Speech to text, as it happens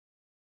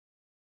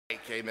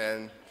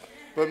amen.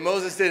 But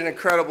Moses did an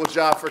incredible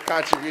job for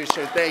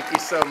contribution. Thank you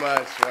so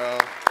much, bro.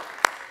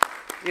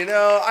 You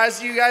know,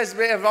 as you guys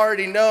may have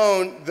already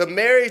known, the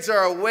marrieds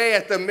are away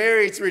at the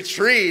marrieds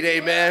retreat,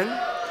 amen.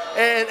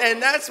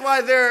 And that's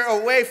why they're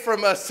away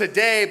from us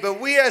today. But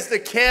we as the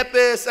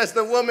campus, as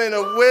the woman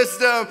of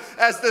wisdom,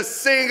 as the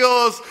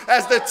singles,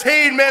 as the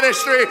teen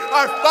ministry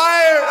are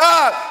fired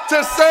up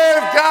to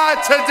serve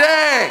God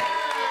today.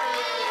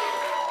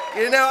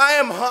 You know, I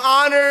am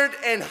honored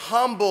and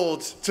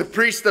humbled to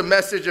preach the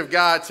message of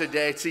God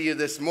today to you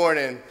this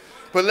morning.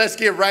 But let's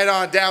get right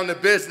on down to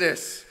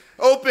business.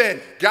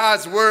 Open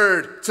God's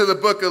word to the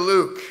book of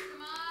Luke.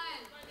 Come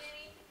on,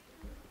 Danny.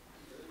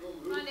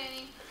 Come on,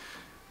 Danny.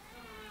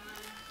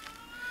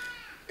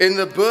 In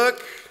the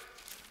book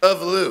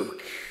of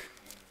Luke,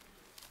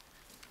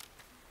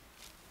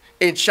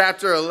 in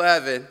chapter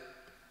 11,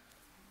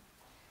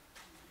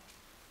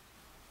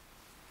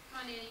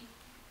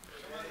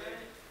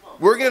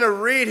 we're going to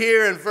read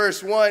here in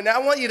verse 1. Now,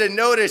 I want you to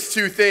notice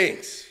two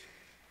things.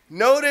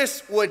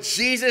 Notice what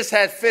Jesus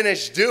had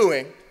finished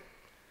doing,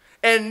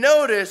 and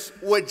notice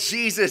what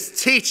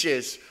Jesus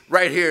teaches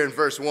right here in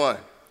verse 1.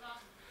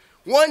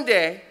 One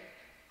day,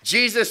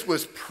 Jesus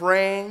was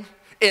praying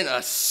in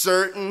a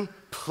certain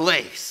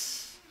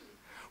place.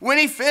 When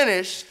he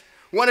finished,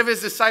 one of his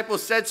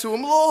disciples said to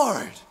him,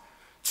 "Lord,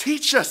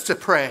 teach us to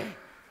pray,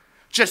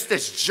 just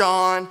as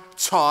John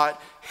taught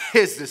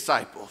his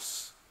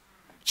disciples."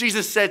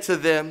 Jesus said to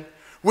them,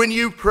 "When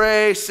you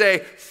pray, say,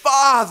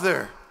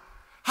 'Father,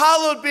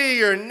 hallowed be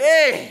your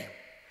name.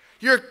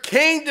 Your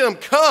kingdom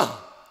come.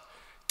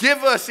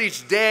 Give us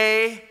each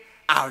day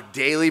our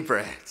daily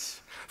bread.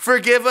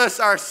 Forgive us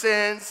our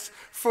sins,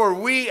 for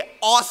we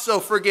also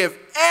forgive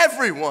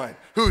everyone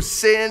who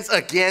sins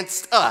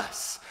against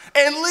us.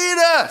 And lead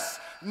us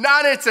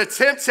not into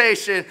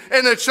temptation.'"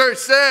 And the church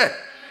said,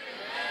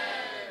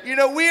 Amen. You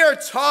know, we are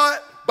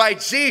taught by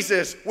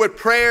Jesus what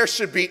prayer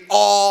should be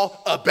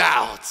all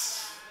about.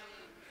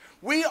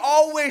 We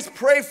always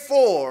pray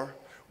for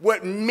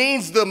what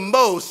means the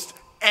most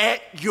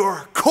at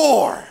your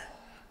core.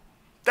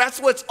 That's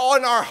what's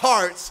on our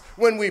hearts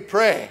when we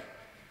pray.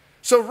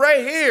 So right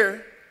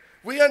here,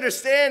 we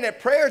understand that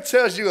prayer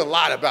tells you a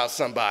lot about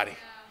somebody.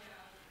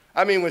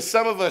 I mean, when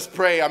some of us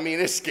pray, I mean,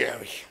 it's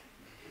scary.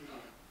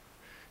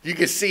 You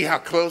can see how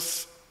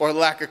close or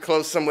lack of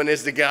close someone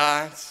is to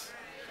God.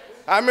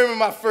 I remember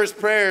my first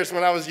prayers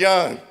when I was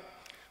young.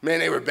 Man,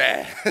 they were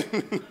bad.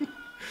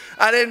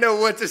 I didn't know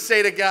what to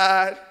say to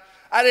God.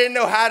 I didn't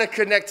know how to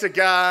connect to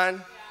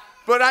God.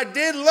 But I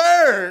did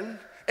learn,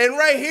 and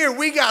right here,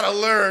 we got to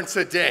learn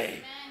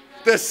today.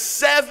 The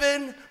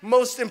 7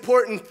 most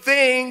important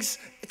things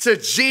to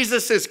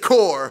Jesus'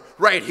 core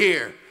right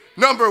here.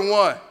 Number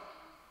 1.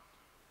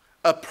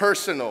 A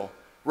personal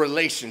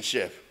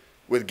relationship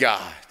with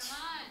God.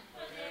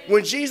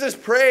 When Jesus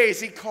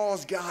prays, he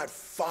calls God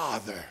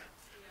Father.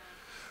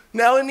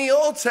 Now, in the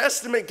Old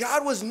Testament,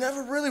 God was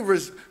never really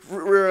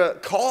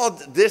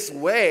called this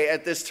way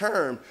at this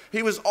term.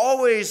 He was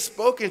always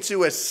spoken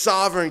to as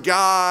sovereign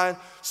God,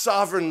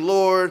 sovereign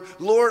Lord,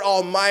 Lord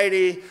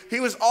Almighty. He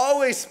was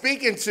always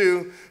speaking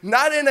to,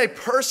 not in a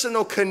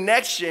personal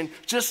connection,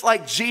 just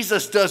like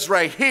Jesus does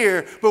right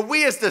here, but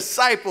we as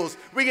disciples,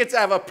 we get to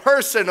have a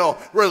personal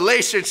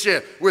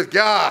relationship with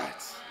God.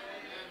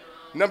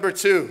 Number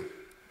 2,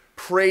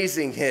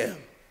 praising him.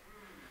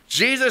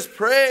 Jesus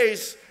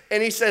prays,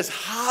 and he says,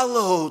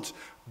 "Hallowed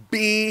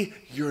be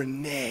your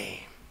name."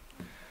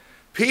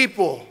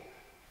 People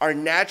are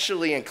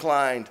naturally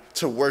inclined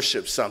to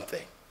worship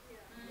something.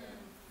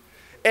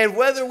 And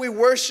whether we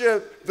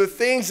worship the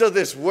things of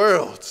this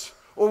world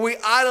or we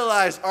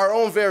idolize our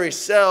own very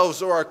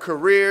selves or our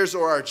careers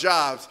or our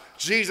jobs,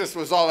 Jesus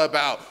was all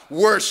about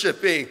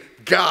worshiping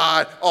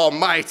God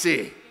Almighty.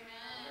 Amen.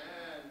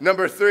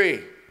 Number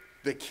 3,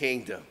 the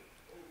kingdom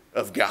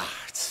of God.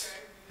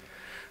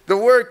 The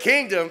word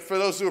kingdom, for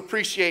those who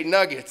appreciate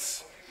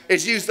nuggets,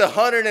 is used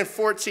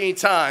 114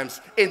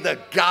 times in the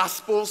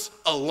Gospels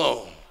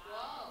alone.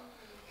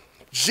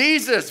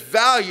 Jesus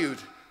valued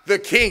the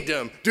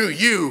kingdom. Do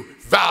you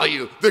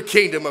value the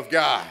kingdom of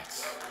God?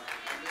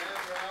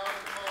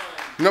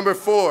 Number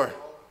 4,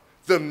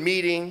 the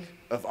meeting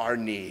of our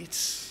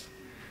needs.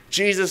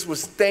 Jesus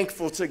was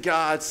thankful to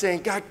God,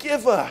 saying, "God,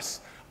 give us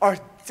our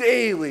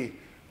daily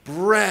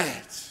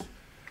bread."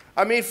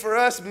 I mean, for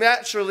us,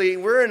 naturally,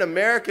 we're in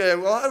America,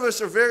 and a lot of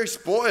us are very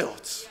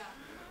spoiled.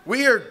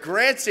 We are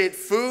granted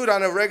food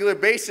on a regular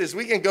basis.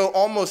 We can go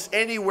almost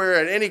anywhere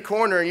at any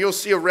corner, and you'll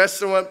see a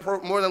restaurant,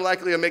 more than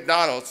likely a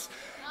McDonald's.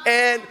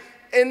 And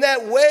in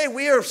that way,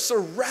 we are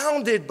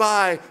surrounded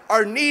by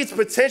our needs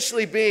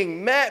potentially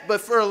being met. But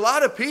for a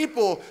lot of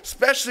people,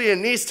 especially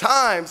in these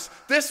times,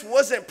 this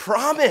wasn't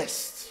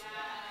promised.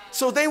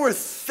 So they were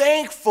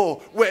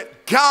thankful when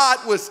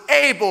God was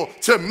able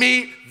to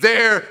meet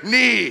their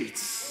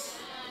needs.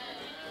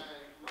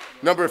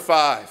 Number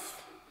 5,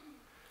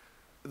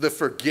 the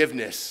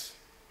forgiveness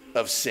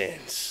of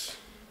sins.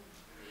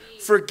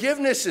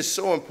 Forgiveness is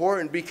so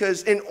important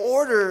because in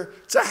order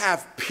to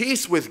have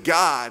peace with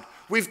God,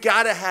 we've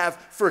got to have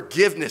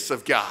forgiveness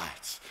of God.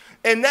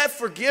 And that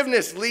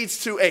forgiveness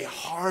leads to a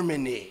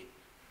harmony,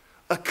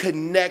 a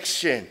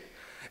connection,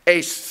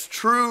 a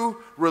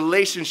true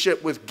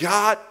relationship with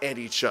God and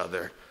each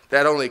other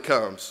that only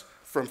comes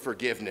from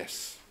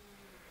forgiveness.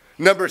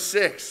 Number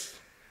 6,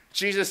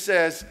 Jesus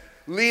says,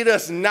 lead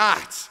us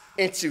not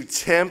into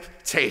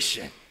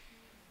temptation.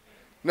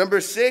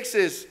 Number 6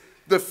 is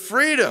the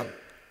freedom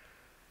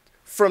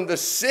from the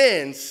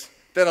sins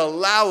that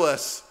allow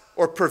us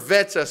or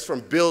prevent us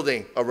from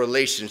building a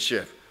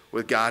relationship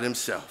with God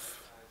himself.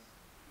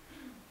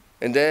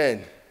 And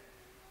then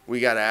we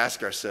got to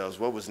ask ourselves,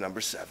 what was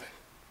number 7?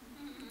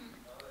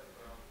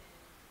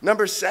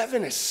 Number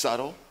 7 is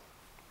subtle.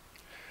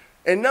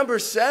 And number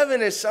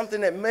 7 is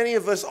something that many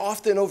of us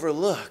often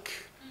overlook.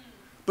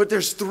 But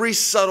there's 3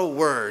 subtle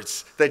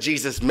words that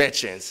Jesus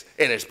mentions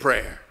in his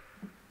prayer.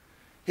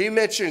 He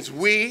mentions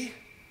we,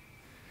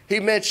 he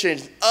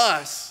mentions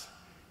us,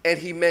 and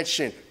he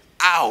mentioned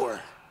our.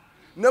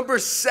 Number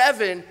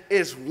 7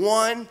 is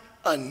one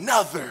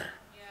another.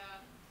 Yeah.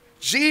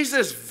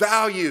 Jesus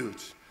valued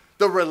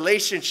the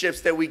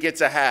relationships that we get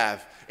to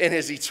have in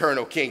his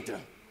eternal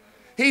kingdom.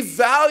 He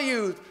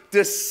valued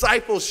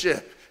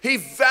discipleship. He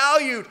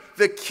valued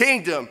the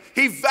kingdom.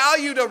 He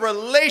valued a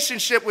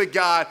relationship with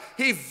God.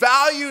 He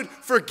valued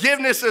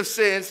forgiveness of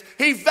sins.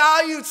 He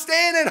valued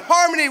staying in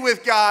harmony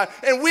with God.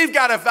 And we've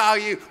got to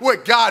value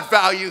what God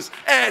values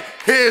at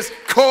his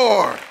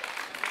core.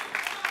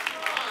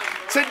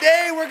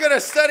 Today we're going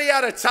to study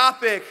out a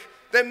topic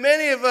that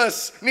many of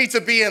us need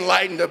to be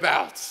enlightened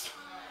about.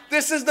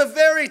 This is the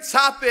very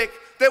topic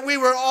that we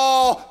were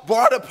all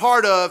brought a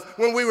part of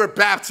when we were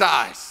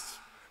baptized.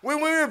 When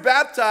we were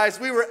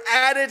baptized, we were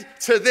added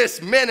to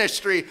this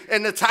ministry,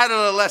 and the title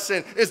of the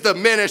lesson is the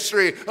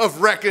ministry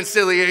of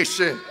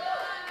reconciliation.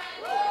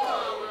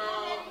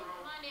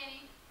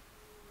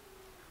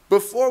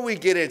 Before we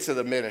get into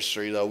the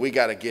ministry, though, we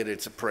got to get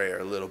into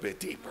prayer a little bit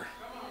deeper.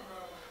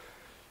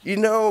 You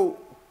know,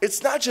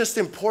 it's not just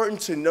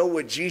important to know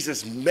what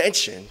Jesus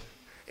mentioned,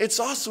 it's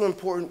also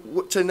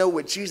important to know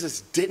what Jesus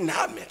did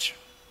not mention.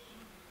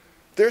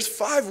 There's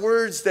 5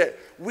 words that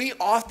we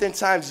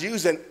oftentimes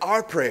use in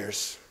our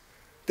prayers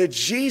that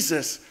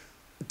Jesus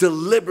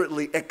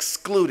deliberately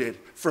excluded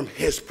from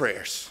his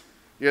prayers.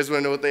 You guys want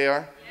to know what they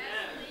are?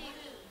 Yes.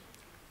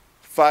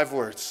 5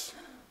 words.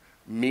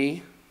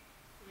 Me,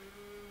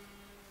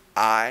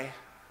 I,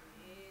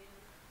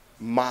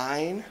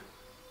 mine,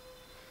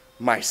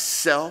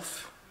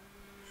 myself,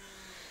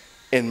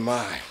 and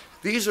mine.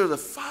 These are the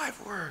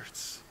 5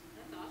 words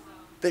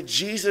that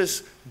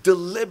Jesus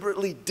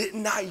deliberately did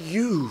not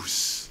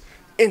use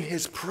in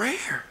his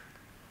prayer.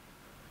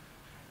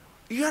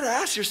 You got to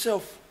ask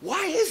yourself,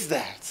 why is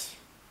that?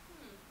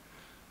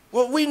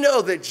 Well, we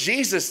know that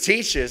Jesus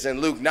teaches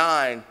in Luke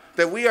 9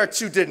 that we are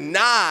to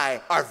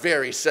deny our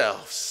very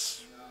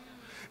selves.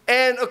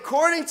 And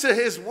according to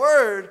his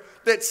word,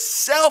 that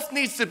self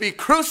needs to be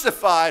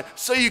crucified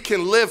so you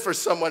can live for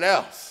someone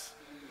else.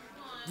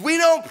 We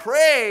don't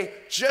pray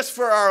just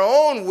for our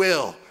own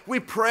will. We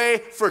pray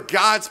for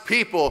God's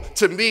people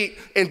to meet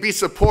and be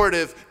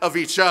supportive of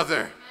each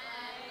other.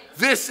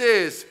 This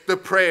is the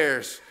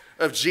prayers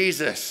of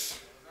Jesus.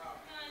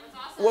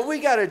 What we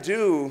got to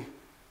do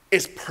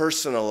is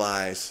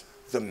personalize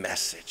the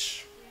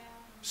message.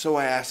 So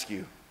I ask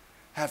you,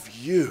 have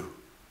you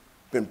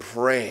been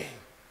praying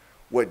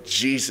what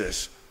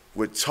Jesus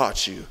would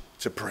taught you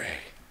to pray?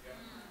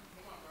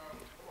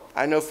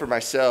 I know for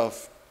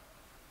myself,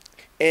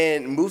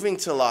 in moving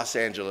to Los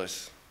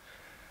Angeles,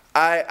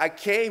 I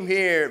came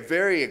here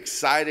very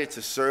excited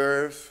to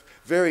serve,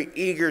 very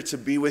eager to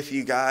be with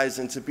you guys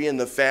and to be in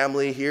the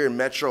family here in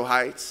Metro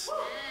Heights.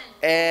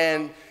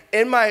 And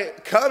in my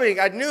coming,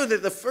 I knew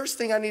that the first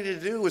thing I needed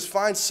to do was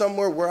find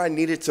somewhere where I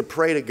needed to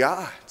pray to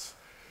God.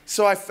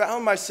 So I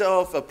found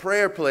myself a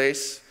prayer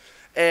place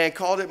and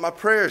called it my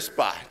prayer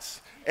spot.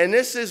 And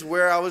this is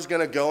where I was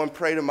going to go and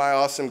pray to my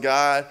awesome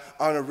God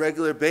on a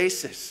regular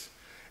basis.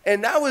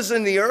 And that was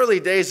in the early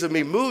days of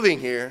me moving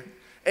here.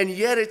 And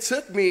yet it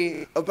took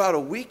me about a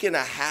week and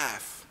a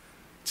half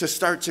to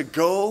start to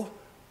go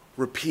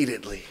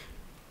repeatedly.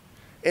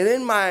 And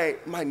in my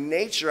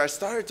nature, I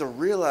started to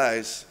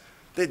realize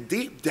that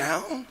deep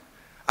down,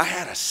 I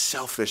had a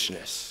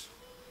selfishness.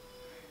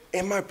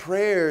 In my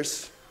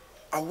prayers,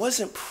 I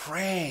wasn't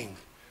praying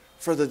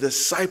for the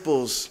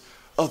disciples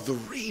of the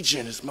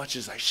region as much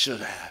as I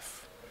should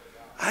have.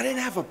 I didn't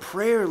have a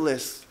prayer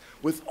list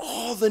with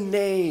all the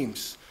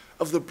names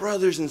of the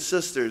brothers and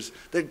sisters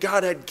that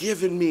God had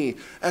given me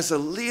as a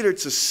leader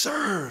to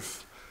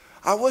serve.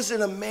 I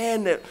wasn't a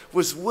man that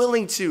was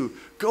willing to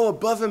go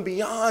above and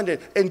beyond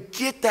and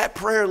get that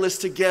prayer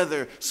list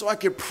together so I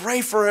could pray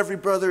for every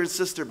brother and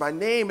sister by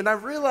name. And I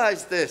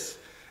realized this,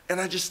 and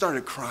I just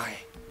started crying.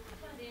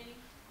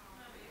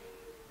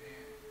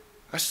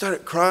 I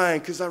started crying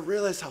because I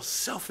realized how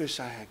selfish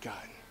I had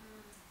gotten.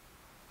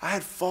 I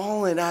had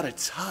fallen out of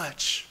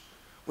touch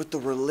with the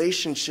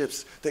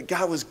relationships that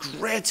God was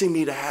granting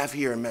me to have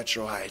here in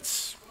Metro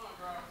Heights.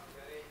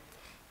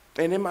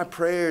 And in my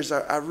prayers,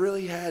 I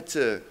really had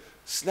to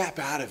snap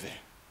out of it.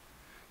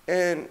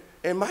 And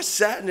And my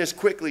sadness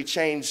quickly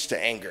changed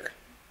to anger.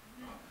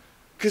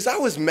 Because I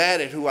was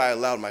mad at who I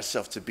allowed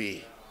myself to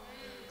be.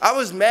 I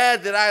was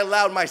mad that I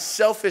allowed my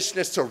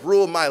selfishness to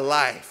rule my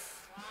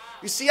life.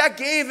 You see, I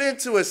gave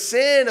into a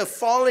sin of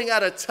falling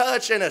out of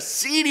touch and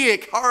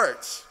ascetiic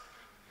hearts.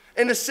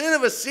 And the sin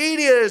of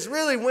acedia is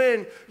really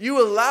when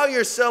you allow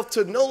yourself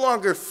to no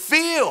longer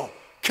feel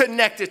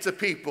connected to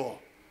people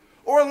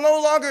or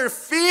no longer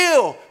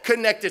feel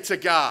connected to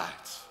God.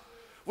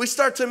 We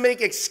start to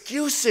make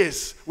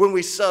excuses when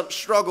we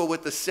struggle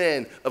with the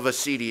sin of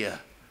acedia.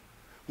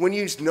 When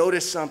you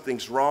notice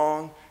something's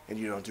wrong and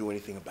you don't do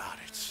anything about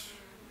it.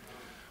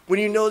 When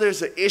you know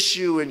there's an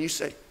issue and you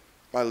say,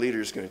 my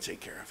leader is going to take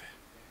care of it.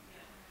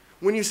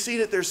 When you see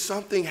that there's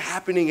something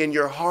happening in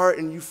your heart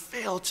and you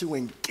fail to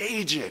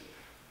engage it.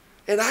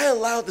 And I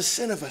allowed the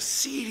sin of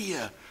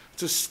acedia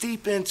to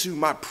steep into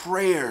my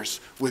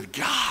prayers with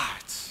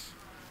God.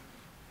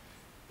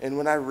 And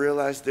when I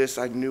realized this,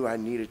 I knew I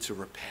needed to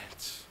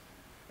repent.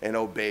 And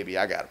oh baby,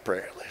 I got a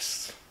prayer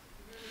list.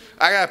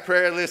 I got a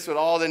prayer list with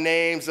all the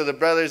names of the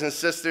brothers and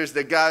sisters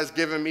that God's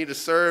given me to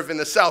serve in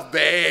the South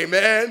Bay,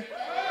 amen?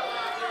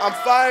 I'm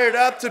fired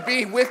up to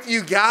be with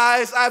you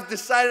guys. I've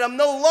decided I'm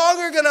no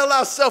longer going to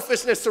allow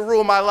selfishness to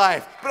rule my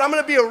life, but I'm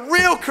going to be a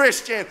real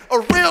Christian, a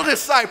real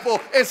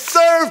disciple, and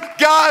serve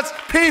God's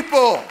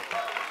people.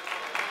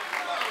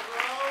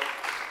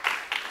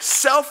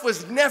 Self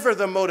was never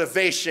the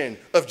motivation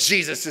of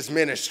Jesus'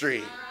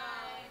 ministry.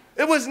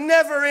 It was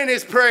never in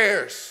his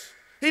prayers.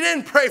 He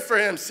didn't pray for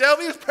himself.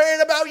 He was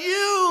praying about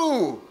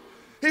you.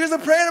 He was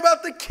praying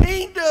about the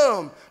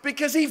kingdom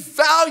because he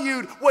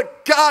valued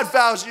what God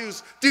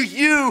values. Do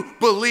you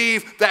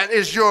believe that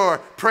is your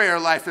prayer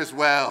life as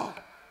well?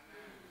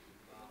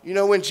 You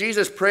know, when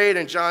Jesus prayed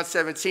in John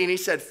 17, he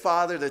said,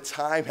 Father, the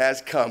time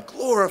has come.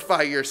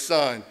 Glorify your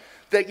Son,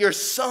 that your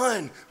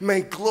Son may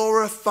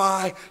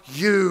glorify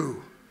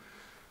you.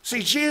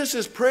 See,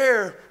 Jesus'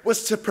 prayer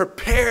was to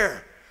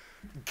prepare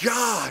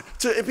God,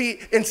 to be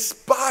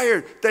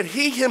inspired that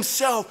he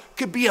himself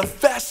could be a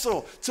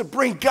vessel to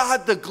bring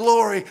God the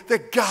glory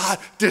that God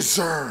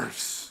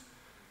deserves.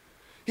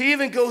 He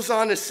even goes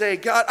on to say,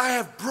 God, I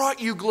have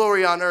brought you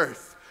glory on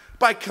earth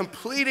by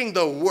completing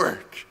the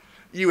work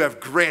you have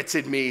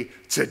granted me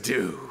to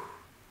do.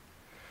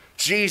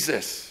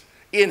 Jesus,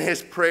 in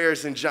his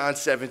prayers in John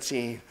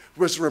 17,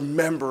 was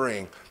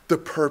remembering the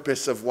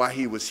purpose of why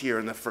he was here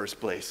in the first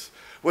place,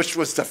 which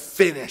was to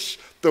finish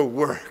the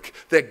work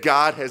that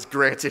God has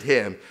granted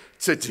him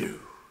to do.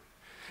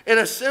 In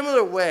a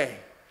similar way,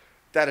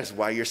 that is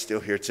why you're still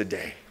here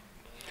today.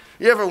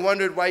 You ever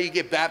wondered why you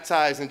get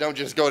baptized and don't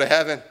just go to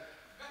heaven?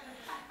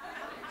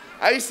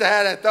 I used to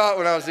have that thought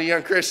when I was a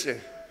young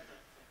Christian.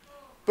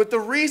 But the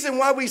reason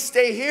why we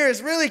stay here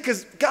is really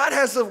because God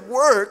has a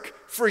work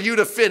for you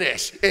to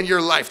finish in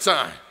your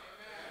lifetime.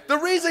 The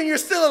reason you're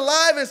still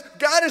alive is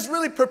God is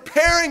really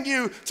preparing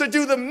you to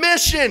do the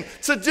mission,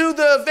 to do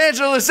the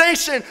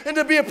evangelization, and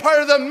to be a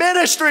part of the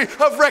ministry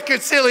of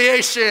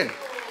reconciliation.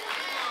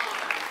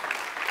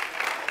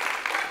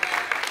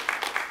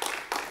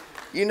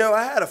 You know,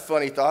 I had a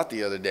funny thought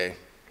the other day.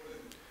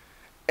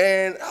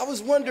 And I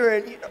was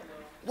wondering,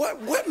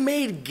 what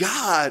made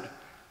God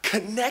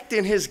connect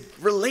in his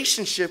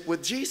relationship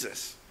with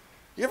Jesus?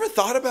 You ever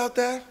thought about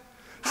that?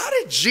 How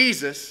did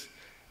Jesus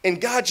and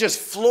God just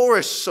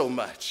flourished so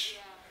much?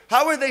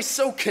 How are they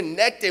so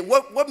connected?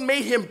 What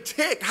made him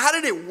tick? How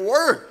did it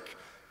work?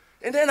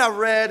 And then I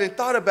read and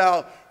thought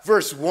about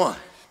verse 1.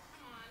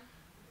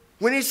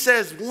 When he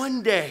says,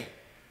 one day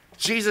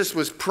Jesus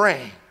was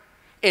praying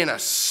in a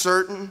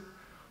certain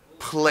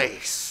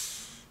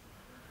place.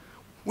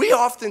 We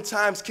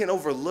oftentimes can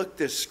overlook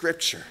this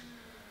scripture,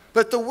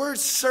 but the word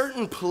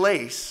certain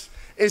place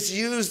is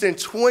used in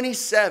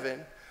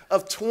 27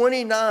 of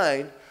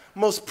 29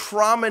 most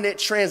prominent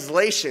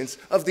translations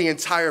of the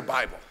entire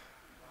Bible.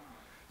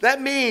 That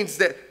means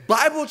that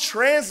Bible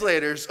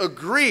translators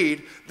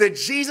agreed that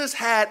Jesus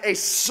had a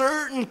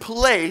certain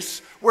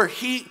place where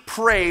he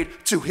prayed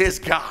to his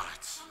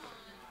gods.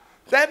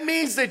 That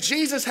means that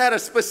Jesus had a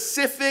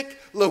specific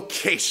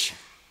location.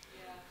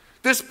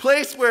 This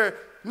place where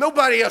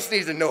nobody else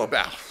needs to know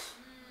about.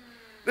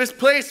 This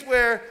place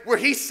where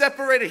he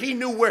separated, he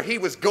knew where he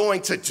was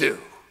going to do,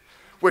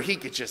 where he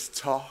could just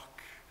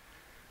talk,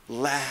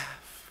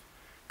 laugh,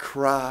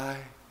 cry,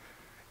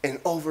 and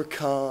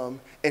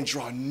overcome and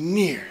draw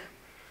near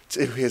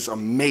to his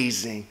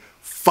amazing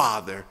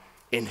Father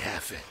in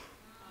heaven.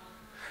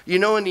 You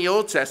know, in the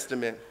Old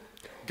Testament,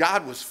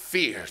 God was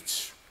feared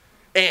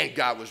and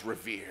God was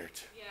revered.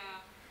 Yeah.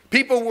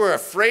 People were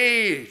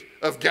afraid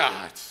of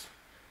God.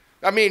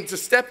 I mean, to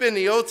step in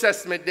the Old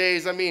Testament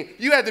days, I mean,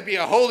 you had to be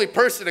a holy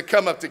person to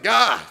come up to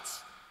God.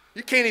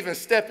 You can't even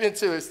step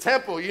into his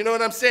temple, you know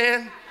what I'm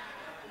saying?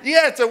 You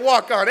had to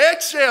walk on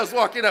eggshells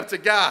walking up to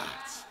God.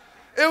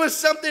 It was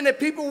something that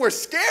people were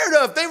scared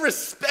of. They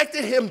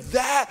respected him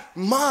that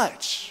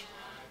much.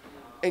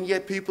 And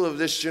yet people of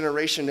this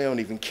generation, they don't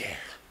even care.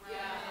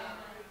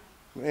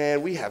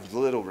 Man, we have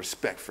little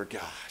respect for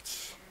God.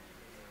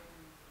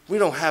 We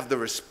don't have the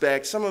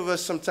respect. Some of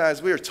us,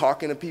 sometimes we are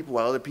talking to people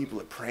while other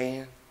people are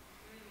praying,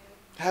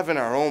 having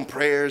our own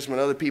prayers when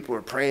other people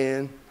are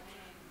praying.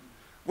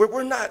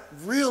 We're not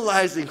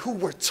realizing who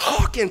we're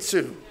talking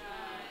to.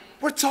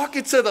 We're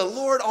talking to the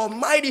Lord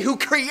Almighty who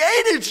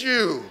created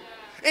you.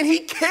 And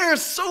he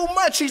cares so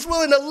much. He's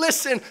willing to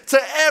listen to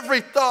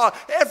every thought,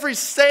 every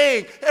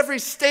saying, every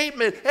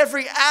statement,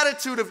 every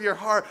attitude of your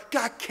heart.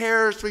 God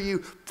cares for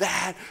you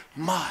that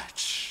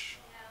much.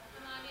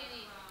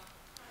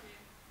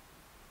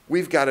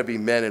 We've got to be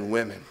men and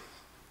women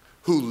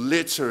who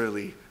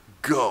literally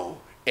go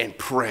and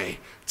pray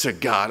to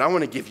God. I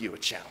want to give you a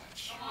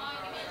challenge.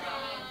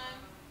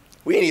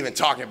 We ain't even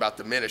talking about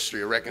the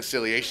ministry of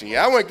reconciliation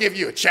yet. I want to give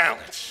you a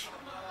challenge.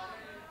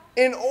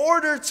 In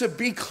order to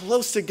be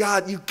close to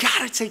God, you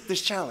got to take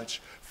this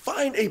challenge.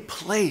 Find a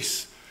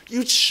place.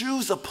 You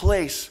choose a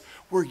place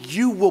where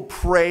you will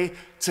pray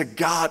to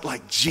God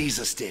like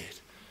Jesus did.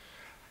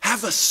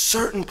 Have a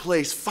certain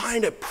place.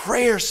 Find a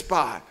prayer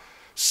spot.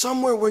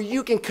 Somewhere where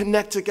you can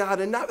connect to God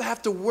and not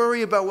have to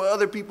worry about what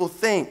other people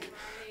think.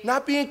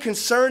 Not being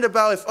concerned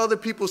about if other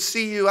people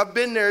see you. I've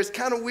been there. It's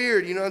kind of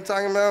weird. You know what I'm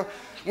talking about?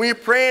 When you're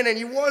praying and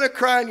you want to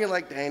cry and you're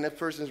like, dang, that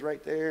person's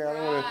right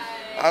there.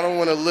 I don't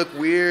want to look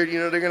weird. You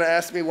know, they're going to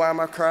ask me why am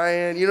I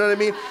crying. You know what I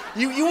mean?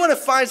 You want to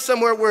find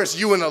somewhere where it's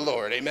you and the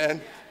Lord.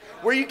 Amen?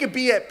 Where you can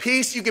be at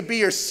peace. You can be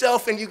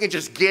yourself and you can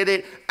just get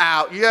it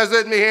out. You guys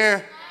with me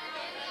here?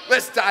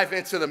 Let's dive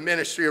into the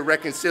ministry of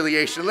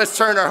reconciliation. Let's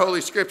turn our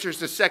Holy Scriptures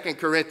to 2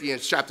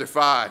 Corinthians chapter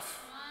 5.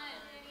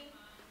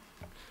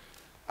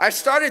 I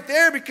started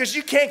there because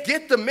you can't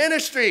get the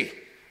ministry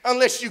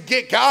unless you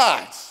get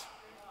God's.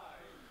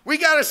 We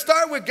got to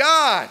start with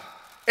God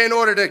in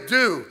order to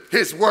do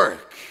his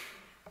work.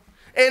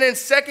 And in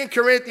 2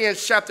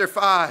 Corinthians chapter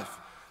 5,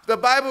 the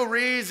Bible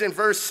reads in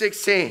verse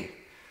 16,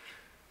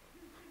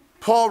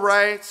 Paul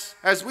writes,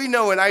 as we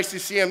know in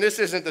ICCM, this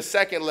isn't the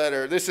second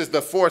letter, this is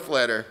the fourth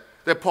letter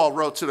that Paul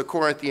wrote to the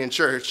Corinthian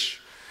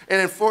church.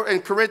 And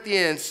in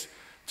Corinthians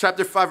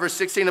chapter 5, verse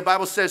 16, the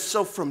Bible says,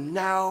 so from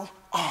now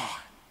on,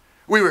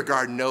 we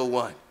regard no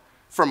one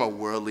from a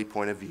worldly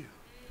point of view.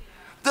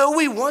 Though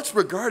we once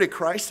regarded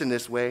Christ in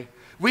this way,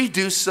 we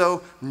do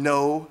so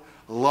no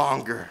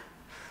longer.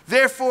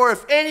 Therefore,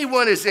 if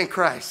anyone is in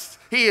Christ,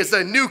 he is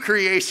a new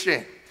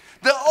creation.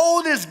 The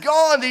old is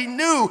gone, the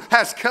new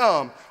has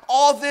come.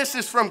 All this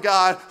is from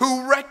God,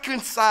 who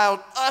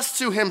reconciled us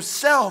to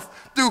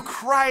himself through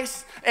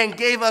Christ and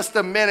gave us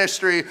the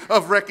ministry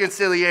of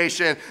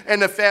reconciliation.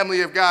 And the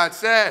family of God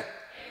said,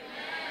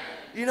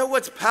 amen. You know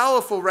what's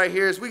powerful right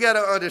here is we got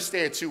to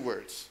understand two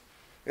words.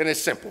 And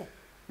it's simple.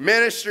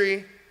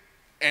 Ministry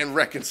and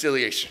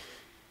reconciliation.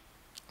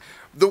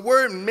 The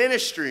word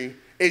ministry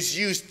is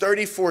used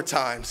 34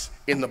 times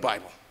in the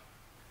Bible.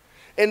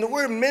 And the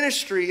word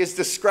ministry is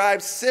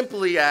described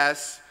simply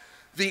as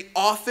the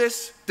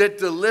office that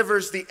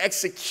delivers the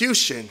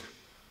execution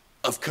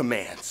of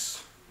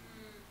commands.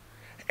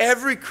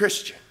 Every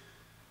Christian,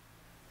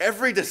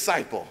 every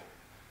disciple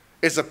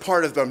is a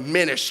part of the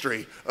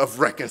ministry of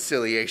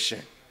reconciliation.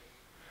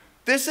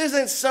 This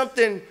isn't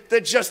something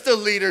that just the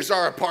leaders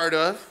are a part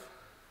of.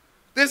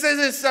 This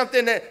isn't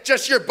something that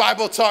just your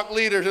Bible talk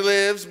leader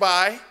lives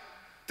by.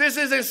 This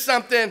isn't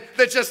something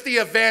that just the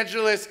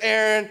evangelist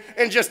Aaron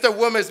and just the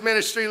women's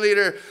ministry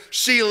leader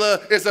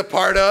Sheila is a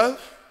part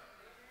of.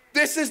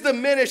 This is the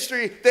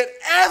ministry that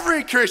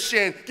every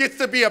Christian gets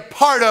to be a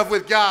part of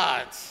with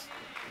God's.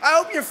 I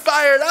hope you're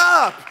fired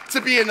up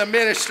to be in the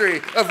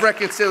ministry of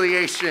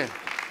reconciliation.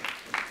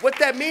 What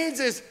that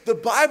means is the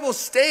Bible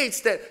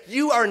states that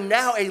you are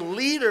now a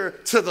leader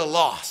to the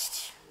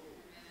lost.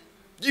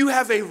 You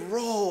have a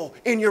role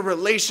in your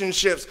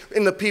relationships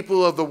in the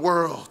people of the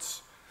world.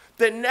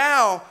 That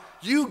now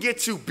you get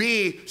to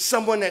be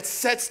someone that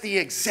sets the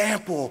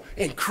example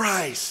in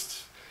Christ.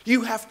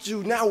 You have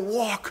to now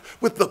walk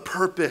with the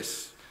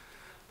purpose.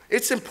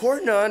 It's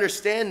important to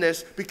understand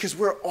this because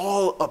we're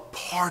all a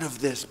part of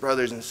this,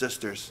 brothers and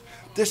sisters.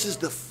 This is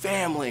the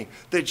family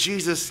that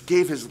Jesus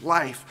gave his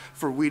life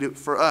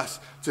for us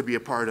to be a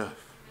part of.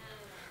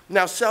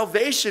 Now,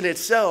 salvation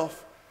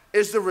itself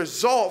is the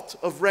result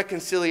of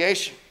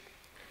reconciliation.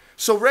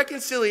 So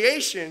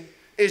reconciliation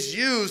is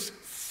used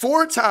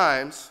 4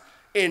 times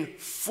in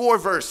 4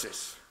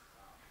 verses.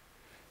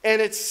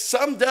 And it's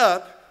summed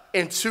up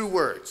in 2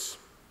 words.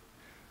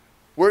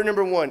 Word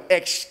number 1,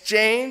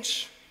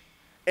 exchange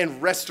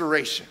and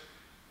restoration.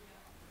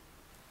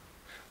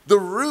 The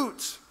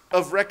root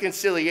of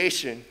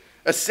reconciliation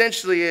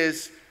essentially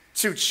is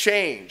to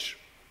change.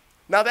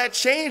 Now that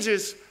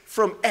changes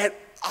from at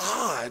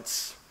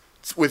odds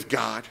with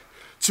God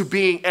to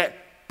being at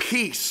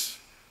peace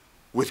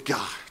with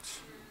God.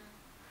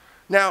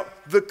 Now,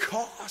 the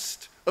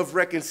cost of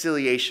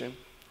reconciliation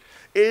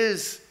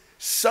is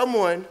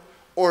someone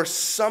or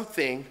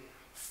something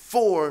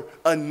for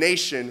a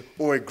nation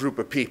or a group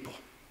of people.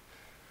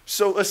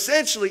 So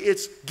essentially,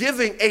 it's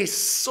giving a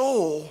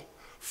soul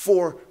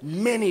for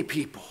many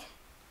people.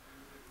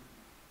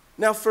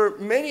 Now, for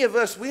many of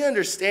us, we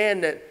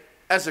understand that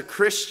as a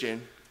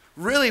Christian,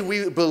 really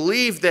we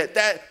believe that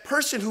that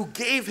person who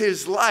gave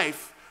his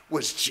life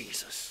was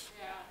Jesus.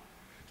 Yeah.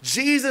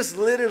 Jesus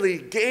literally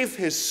gave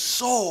his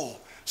soul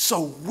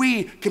so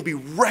we can be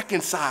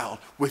reconciled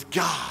with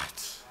God.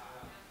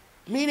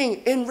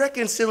 Meaning in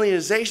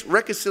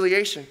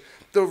reconciliation,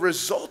 the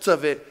result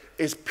of it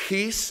is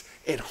peace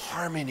and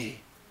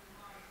harmony.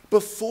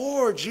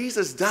 Before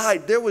Jesus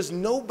died, there was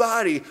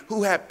nobody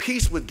who had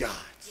peace with God.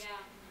 Yeah.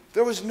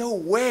 There was no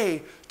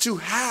way to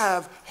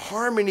have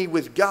harmony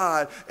with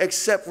God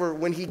except for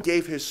when he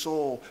gave his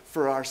soul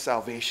for our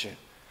salvation.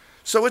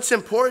 So it's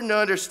important to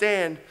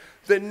understand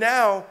that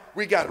now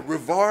we got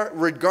to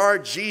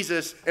regard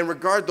Jesus and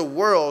regard the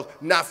world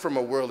not from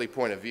a worldly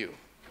point of view.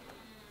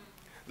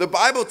 The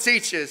Bible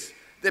teaches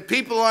that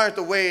people aren't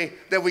the way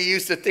that we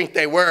used to think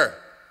they were.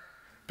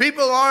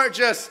 People aren't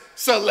just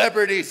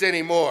celebrities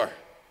anymore.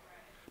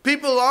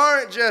 People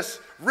aren't just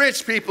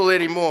rich people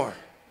anymore.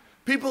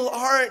 People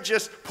aren't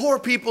just poor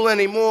people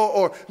anymore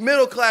or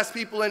middle-class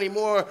people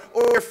anymore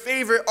or your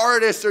favorite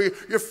artist or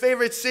your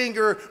favorite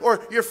singer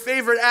or your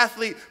favorite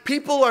athlete.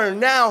 People are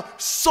now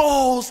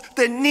souls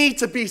that need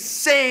to be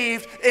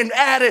saved and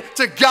added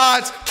to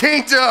God's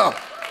kingdom.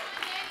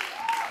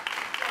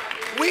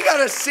 We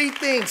got to see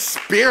things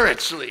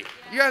spiritually.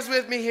 You guys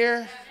with me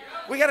here?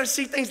 We got to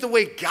see things the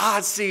way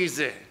God sees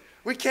it.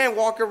 We can't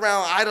walk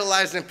around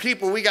idolizing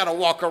people. We got to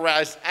walk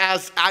around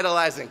as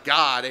idolizing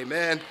God.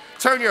 Amen.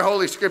 Turn your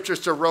holy scriptures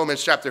to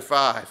Romans chapter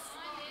 5.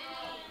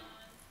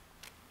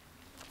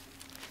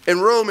 In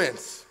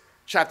Romans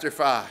chapter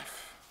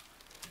 5,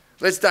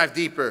 let's dive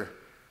deeper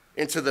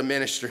into the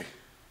ministry.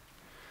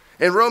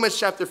 In Romans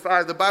chapter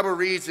 5, the Bible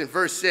reads in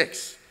verse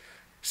 6,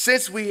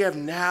 since we have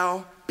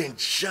now been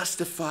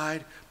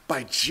justified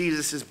by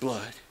Jesus'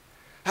 blood,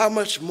 how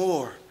much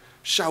more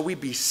shall we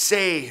be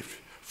saved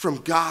from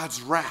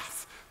God's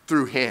wrath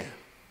through him?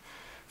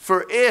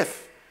 For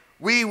if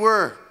we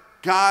were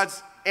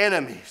God's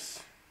enemies,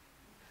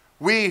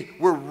 we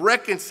were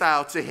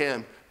reconciled to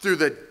him through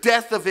the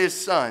death of his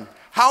son.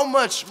 How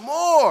much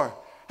more,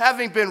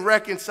 having been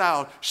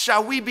reconciled,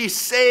 shall we be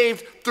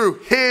saved through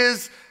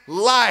his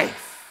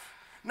life?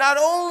 Not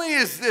only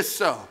is this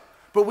so,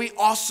 but we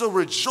also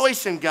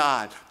rejoice in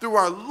God through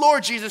our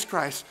Lord Jesus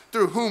Christ,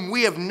 through whom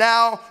we have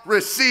now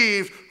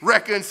received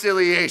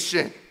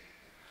reconciliation.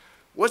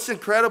 What's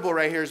incredible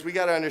right here is we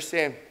got to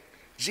understand,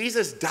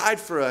 Jesus died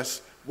for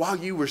us while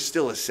you were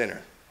still a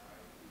sinner.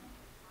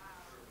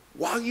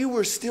 While you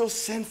were still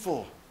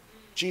sinful,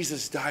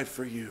 Jesus died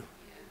for you.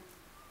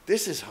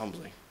 This is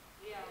humbling.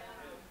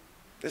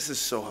 This is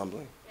so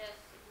humbling.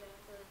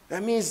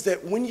 That means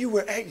that when you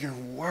were at your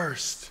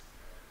worst,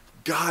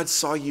 God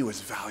saw you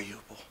as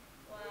valuable.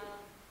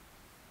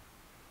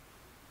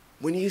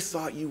 When you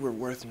thought you were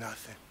worth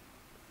nothing,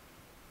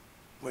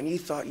 when you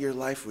thought your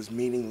life was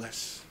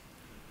meaningless,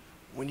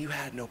 when you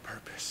had no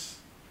purpose,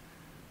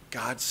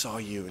 God saw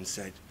you and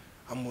said,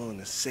 I'm willing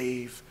to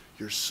save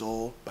your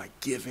soul by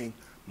giving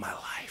my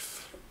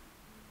life.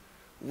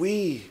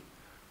 We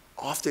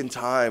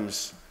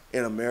oftentimes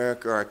in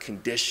America are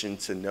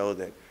conditioned to know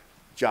that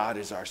God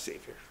is our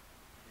Savior.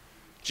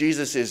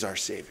 Jesus is our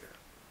Savior.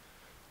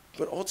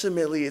 But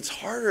ultimately, it's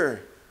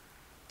harder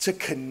to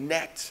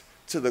connect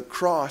to the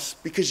cross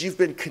because you've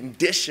been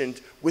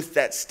conditioned with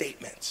that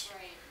statement.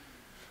 Right.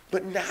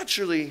 But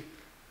naturally,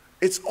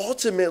 it's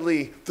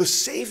ultimately the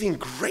saving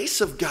grace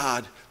of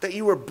God that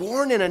you were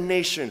born in a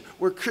nation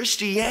where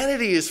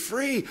Christianity is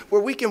free,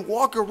 where we can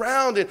walk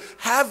around and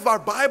have our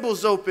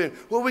Bibles open,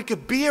 where we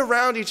could be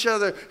around each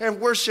other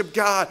and worship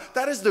God.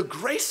 That is the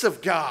grace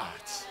of God.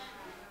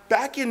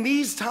 Back in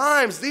these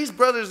times, these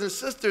brothers and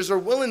sisters are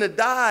willing to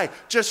die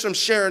just from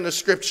sharing the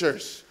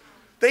scriptures.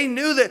 They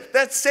knew that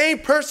that same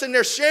person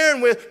they're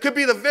sharing with could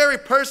be the very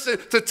person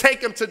to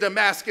take them to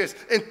Damascus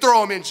and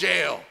throw them in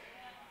jail.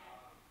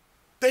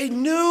 They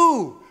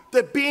knew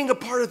that being a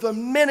part of the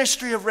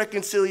ministry of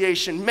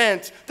reconciliation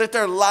meant that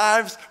their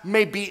lives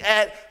may be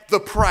at the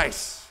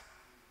price.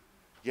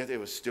 Yet it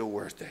was still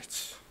worth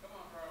it.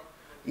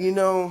 You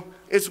know,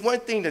 it's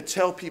one thing to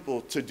tell people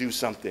to do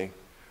something.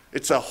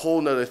 It's a whole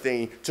nother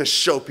thing to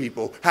show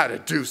people how to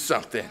do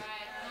something.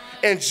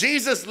 And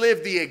Jesus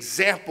lived the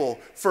example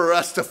for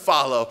us to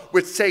follow,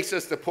 which takes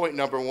us to point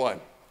number 1.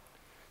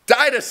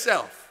 Die to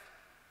self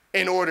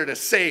in order to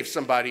save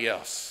somebody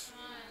else.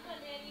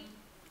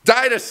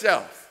 Die to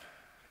self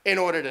in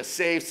order to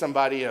save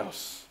somebody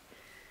else.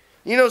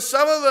 You know,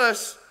 some of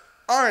us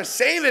aren't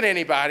saving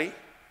anybody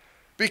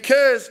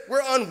because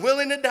we're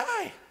unwilling to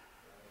die.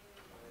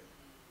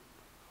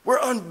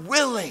 We're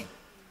unwilling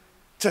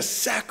to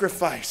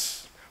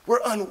sacrifice. We're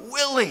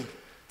unwilling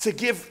to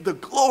give the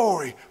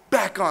glory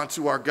back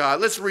onto our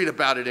God. Let's read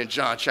about it in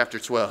John chapter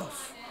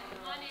 12.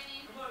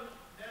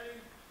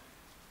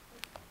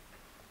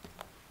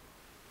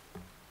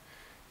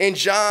 In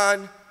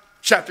John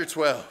chapter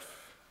 12.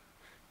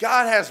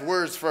 God has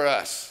words for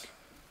us.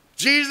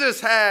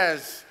 Jesus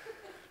has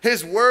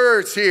his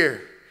words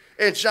here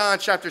in John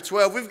chapter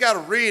 12. We've got to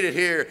read it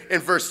here in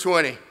verse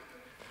 20.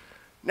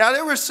 Now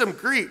there were some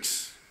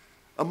Greeks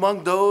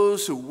among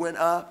those who went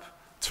up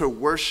to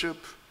worship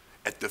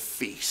at the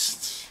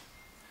feast.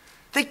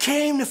 They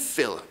came to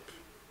Philip,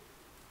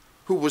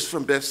 who was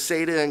from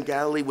Bethsaida in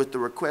Galilee, with the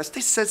request.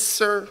 They said,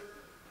 "Sir,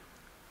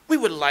 we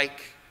would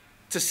like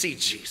to see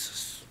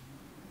Jesus."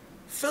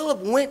 Philip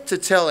went to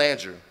tell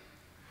Andrew,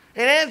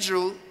 and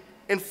Andrew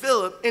and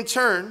Philip, in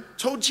turn,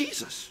 told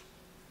Jesus.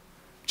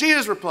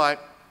 Jesus replied,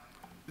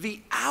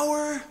 "The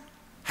hour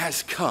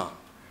has come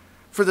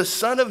for the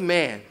Son of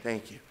Man,"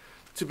 thank you,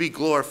 "to be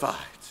glorified.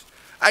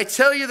 I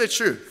tell you the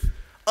truth,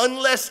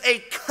 unless a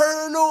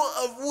kernel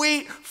of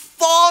wheat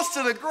falls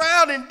to the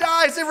ground and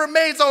dies, it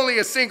remains only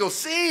a single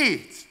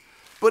seed.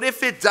 But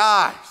if it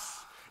dies,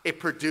 it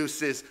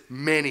produces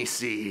many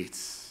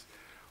seeds.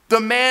 The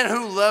man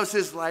who loves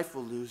his life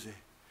will lose it,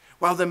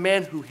 while the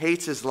man who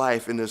hates his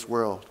life in this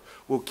world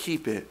will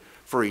keep it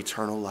for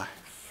eternal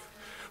life.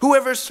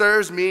 Whoever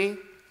serves me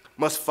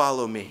must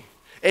follow me.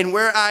 And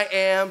where I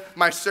am,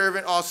 my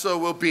servant also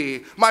will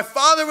be. My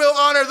Father will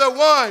honor the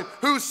one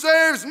who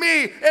serves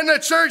me." And the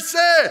church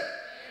said, "Amen."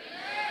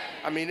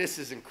 I mean, this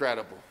is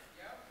incredible.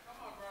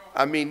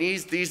 I mean,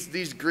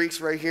 these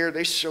Greeks right here,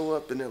 they show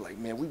up and they're like,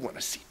 "Man, we want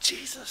to see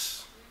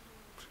Jesus.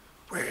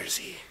 Where is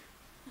he?"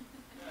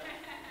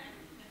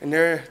 And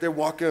they're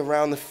walking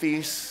around the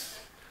feast.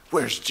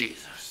 "Where's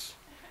Jesus?"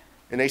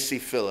 And they see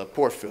Philip,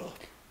 poor Philip.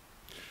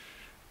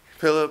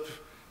 Philip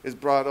is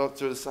brought up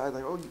to the side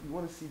like, "Oh, you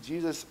want to see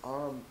Jesus?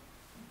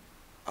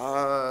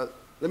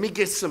 Let me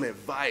get some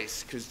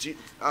advice, because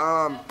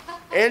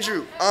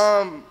Andrew,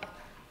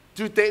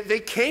 dude, they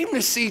came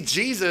to see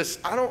Jesus.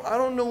 I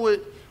don't know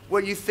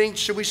what you think.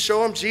 Should we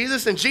show them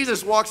Jesus?" And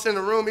Jesus walks in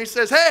the room. He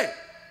says, "Hey,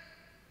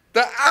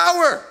 the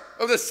hour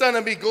of the Son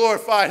to be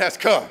glorified has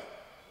come."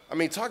 I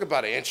mean, talk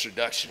about an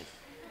introduction.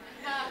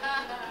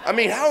 I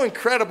mean, how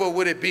incredible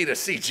would it be to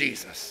see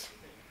Jesus?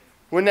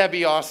 Wouldn't that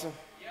be awesome?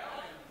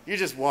 You're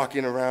just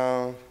walking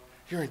around,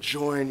 you're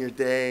enjoying your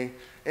day,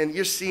 and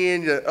you're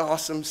seeing the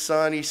awesome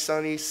sunny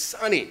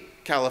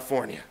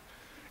California.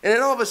 And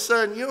then all of a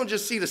sudden, you don't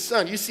just see the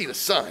sun, you see the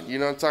sun. You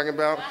know what I'm talking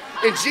about?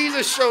 And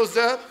Jesus shows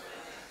up,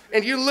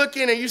 and you're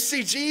looking and you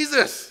see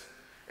Jesus.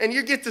 And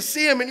you get to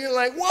see him, and you're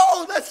like,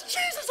 "Whoa, that's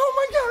Jesus, oh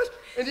my gosh."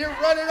 And you're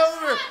running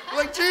over,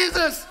 like,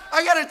 "Jesus,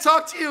 I got to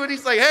talk to you." And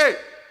he's like, hey,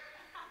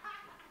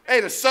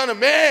 the Son of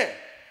Man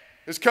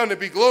has come to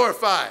be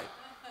glorified.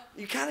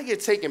 You kind of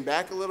get taken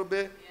back a little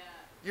bit.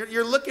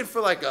 You're looking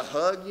for like a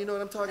hug, you know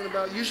what I'm talking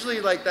about?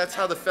 Usually like that's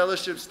how the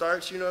fellowship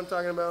starts, you know what I'm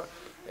talking about?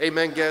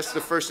 Amen, guest,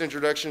 the first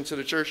introduction to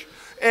the church.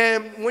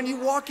 And when you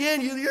walk in,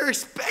 you're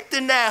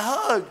expecting that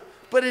hug,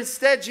 but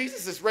instead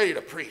Jesus is ready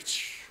to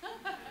preach.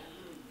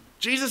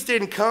 Jesus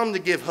didn't come to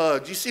give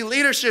hugs. You see,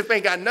 leadership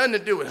ain't got nothing to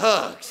do with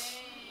hugs.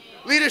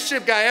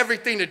 Leadership got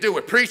everything to do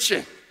with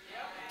preaching,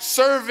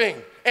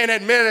 serving, and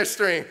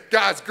administering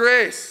God's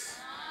grace.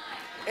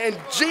 And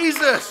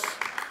Jesus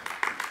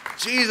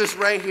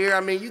right here, I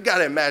mean, you got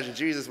to imagine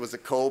Jesus was a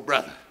cold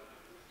brother.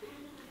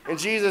 And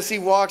Jesus, he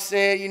walks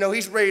in, you know,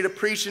 he's ready to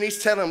preach, and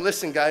he's telling them,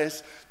 "Listen,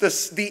 guys,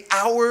 the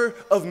hour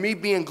of me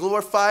being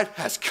glorified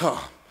has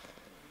come.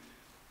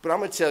 But I'm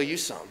going to tell you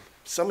something.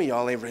 Some of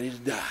y'all ain't ready to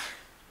die.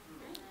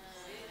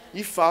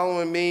 You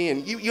following me,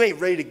 and you ain't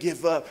ready to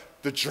give up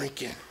the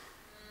drinking.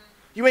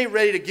 You ain't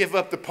ready to give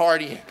up the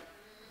partying.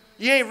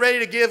 You ain't ready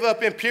to give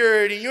up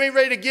impurity. You ain't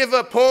ready to give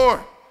up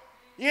porn.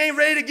 You ain't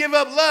ready to give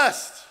up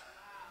lust.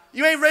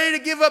 You ain't ready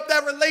to give up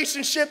that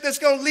relationship that's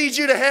going to lead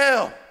you to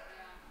hell."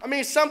 I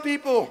mean, some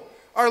people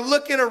are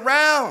looking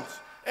around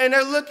and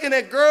they're looking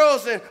at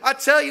girls, and I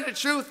tell you the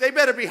truth, they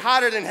better be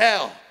hotter than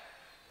hell,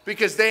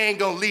 because they ain't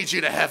going to lead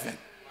you to heaven.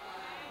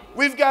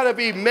 We've got to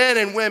be men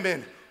and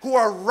women who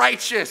are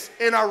righteous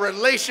in our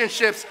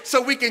relationships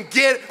so we can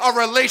get a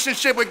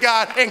relationship with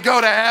God and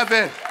go to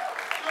heaven.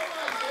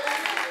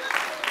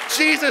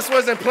 Jesus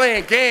wasn't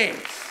playing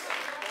games.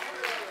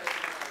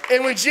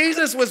 And when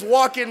Jesus was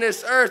walking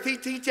this earth,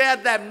 he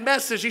had that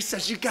message. He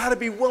says, "You got to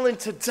be willing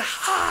to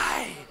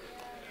die.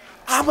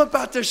 I'm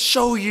about to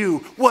show you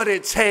what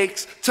it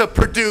takes to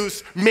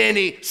produce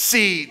many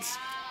seeds."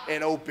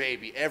 And oh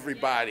baby,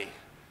 everybody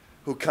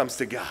who comes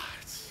to God,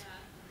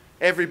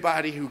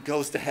 everybody who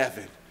goes to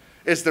heaven,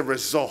 is the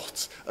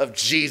result of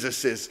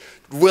Jesus'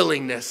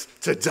 willingness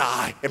to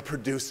die and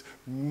produce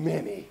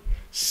many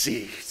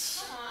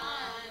seeds.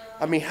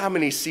 I mean, how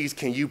many seeds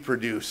can you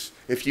produce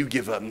if you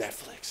give up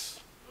Netflix?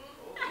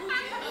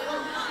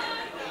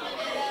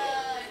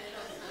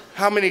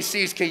 How many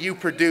seeds can you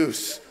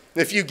produce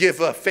if you give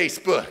up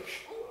Facebook?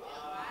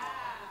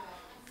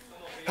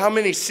 How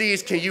many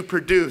seeds can you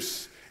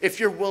produce if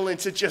you're willing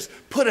to just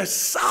put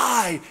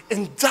aside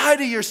and die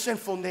to your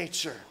sinful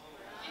nature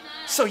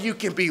so you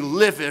can be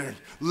living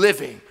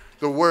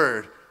the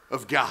Word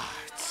of God?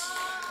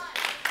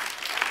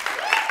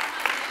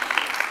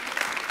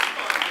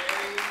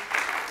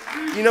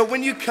 You know,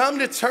 when you come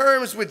to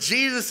terms with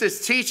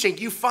Jesus' teaching,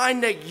 you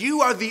find that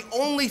you are the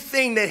only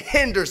thing that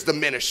hinders the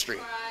ministry.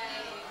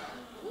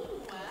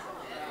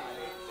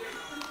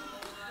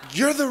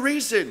 You're the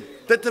reason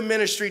that the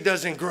ministry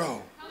doesn't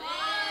grow.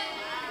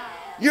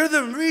 You're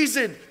the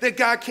reason that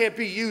God can't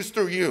be used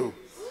through you.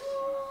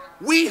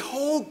 We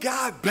hold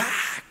God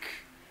back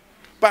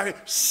by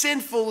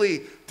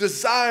sinfully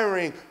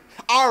desiring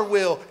our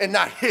will and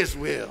not his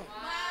will.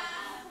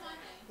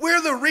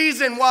 We're the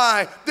reason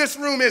why this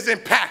room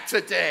isn't packed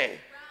today.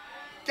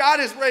 God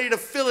is ready to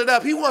fill it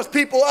up. He wants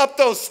people up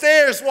those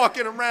stairs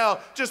walking around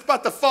just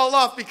about to fall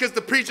off because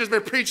the preacher's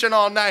been preaching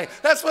all night.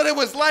 That's what it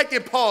was like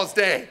in Paul's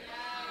day.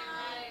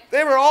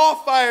 They were all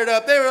fired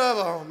up. They were,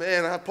 oh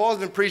man, Paul's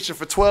been preaching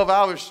for 12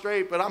 hours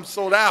straight, but I'm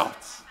sold out.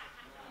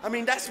 I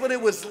mean, that's what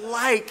it was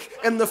like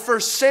in the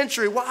first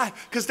century. Why?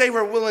 Because they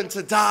were willing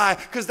to die,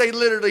 because they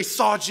literally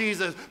saw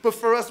Jesus. But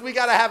for us, we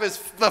got to have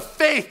the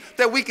faith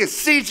that we can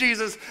see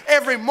Jesus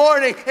every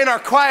morning in our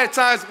quiet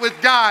times with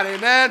God.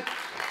 Amen.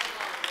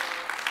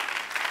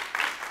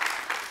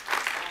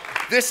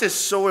 This is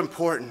so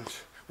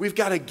important. We've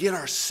got to get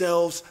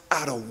ourselves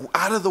out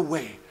of the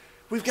way.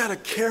 We've got to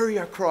carry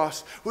our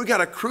cross. We've got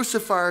to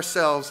crucify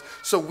ourselves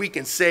so we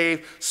can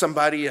save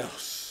somebody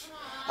else.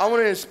 I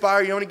want to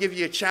inspire you. I want to give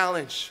you a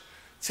challenge.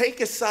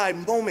 Take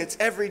aside moments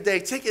every day.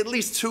 Take at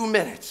least 2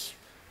 minutes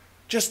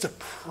just to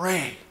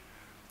pray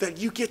that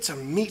you get to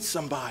meet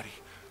somebody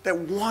that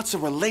wants a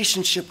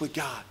relationship with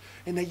God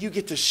and that you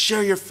get to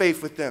share your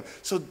faith with them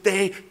so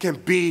they can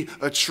be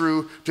a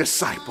true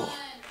disciple.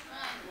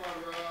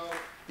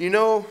 You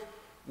know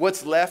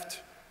what's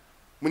left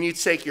when you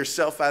take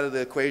yourself out of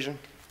the equation?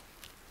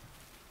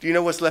 Do you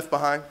know what's left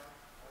behind?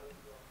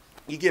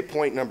 You get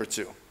point number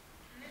 2.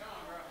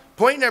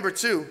 Point number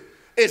 2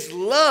 is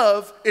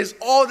love is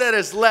all that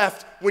is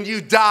left when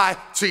you die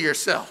to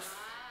yourself.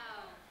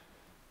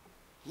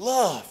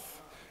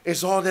 Love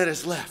is all that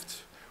is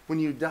left when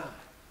you die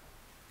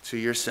to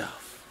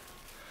yourself.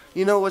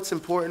 You know what's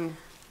important?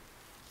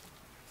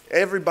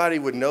 Everybody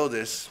would know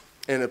this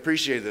and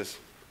appreciate this.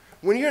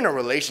 When you're in a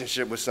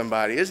relationship with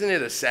somebody, isn't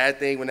it a sad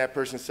thing when that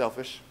person's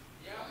selfish?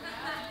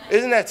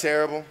 Isn't that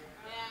terrible?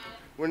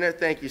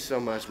 Thank you so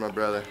much, my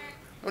brother.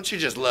 Don't you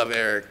just love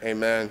Eric?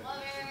 Amen.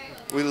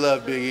 We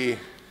love Big E.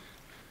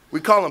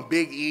 We call him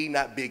Big E,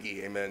 not Big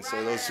E. Amen.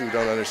 So those who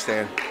don't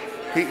understand,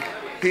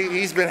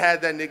 he's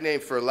had that nickname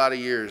for a lot of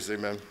years.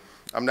 Amen.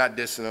 I'm not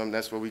dissing him.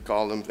 That's what we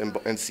call him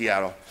in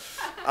Seattle.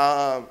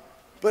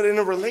 But in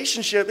a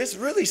relationship, it's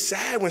really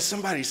sad when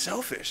somebody's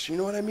selfish. You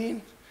know what I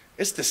mean?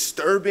 It's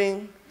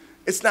disturbing.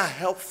 It's not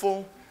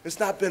helpful. It's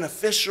not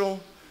beneficial.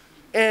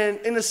 And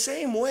in the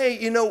same way,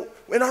 you know,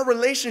 in our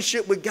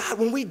relationship with God,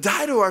 when we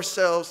die to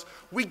ourselves,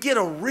 we get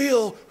a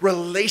real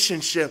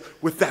relationship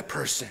with that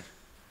person.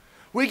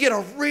 We get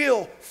a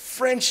real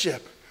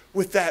friendship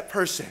with that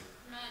person.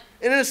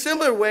 And in a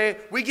similar way,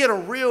 we get a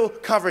real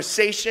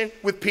conversation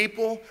with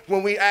people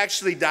when we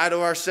actually die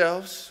to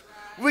ourselves.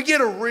 We get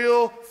a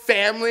real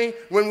family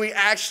when we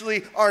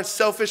actually aren't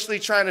selfishly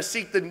trying to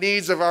seek the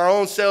needs of our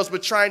own selves,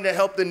 but trying to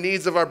help the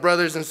needs of our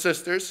brothers and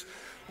sisters.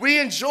 We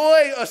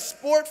enjoy a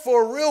sport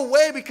for a real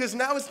way because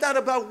now it's not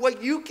about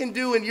what you can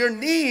do and your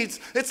needs.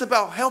 It's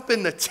about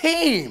helping the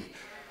team.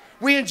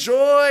 We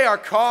enjoy our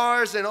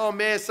cars, and oh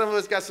man, some of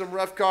us got some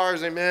rough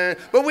cars, amen.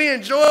 But we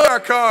enjoy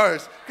our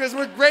cars because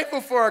we're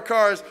grateful for our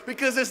cars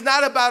because it's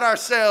not about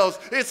ourselves.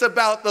 It's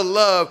about the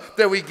love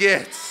that we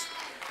get.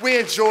 We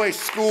enjoy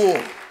school.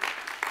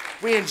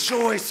 We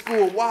enjoy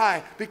school.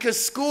 Why?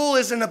 Because school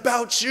isn't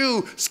about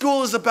you.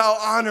 School is about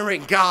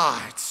honoring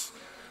God.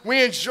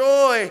 We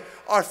enjoy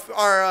our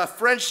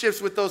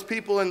friendships with those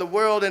people in the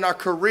world and our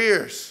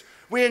careers.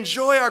 We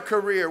enjoy our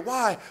career.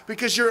 Why?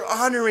 Because you're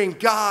honoring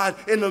God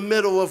in the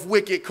middle of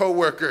wicked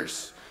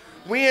coworkers.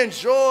 We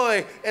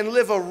enjoy and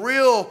live a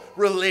real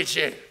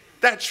religion,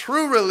 that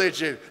true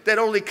religion that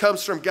only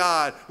comes from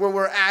God when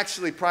we're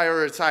actually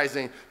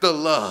prioritizing the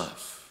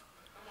love.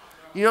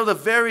 You know, the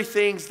very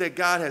things that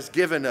God has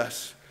given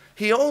us,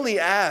 He only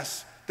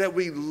asks that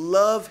we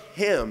love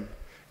Him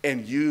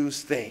and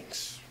use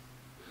things.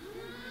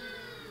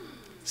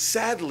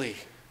 Sadly,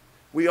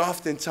 we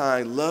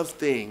oftentimes love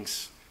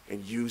things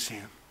and use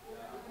Him.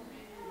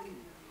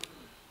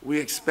 We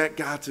expect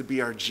God to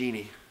be our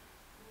genie,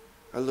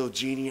 our little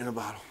genie in a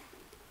bottle.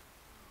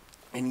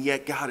 And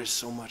yet God is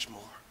so much more.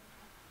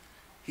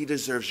 He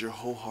deserves your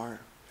whole heart,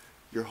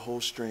 your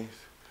whole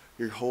strength,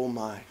 your whole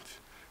mind,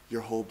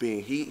 your whole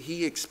being.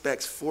 He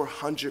expects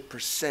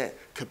 400%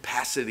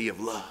 capacity of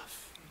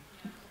love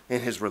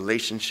in His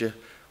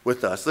relationship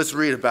with us. Let's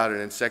read about it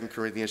in 2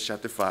 Corinthians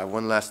chapter 5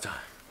 one last time.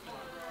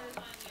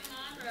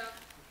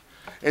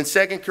 In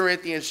 2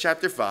 Corinthians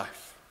chapter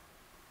 5,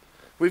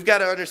 we've got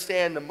to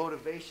understand the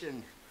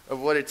motivation of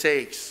what it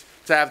takes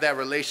to have that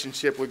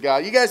relationship with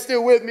God. You guys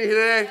still with me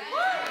today?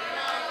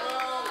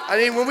 I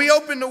mean, when we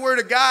open the Word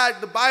of God,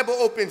 the Bible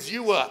opens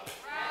you up.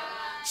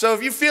 So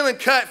if you're feeling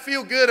cut,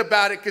 feel good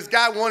about it because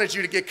God wanted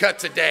you to get cut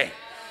today.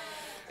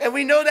 And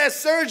we know that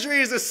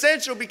surgery is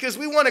essential because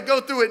we want to go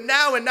through it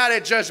now and not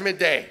at Judgment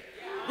Day.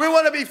 We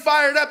want to be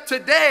fired up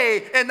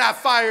today and not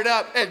fired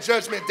up at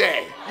Judgment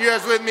Day. You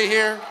guys with me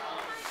here?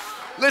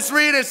 Let's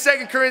read in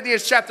 2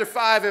 Corinthians chapter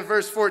 5 and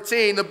verse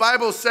 14. The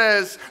Bible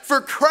says,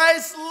 "For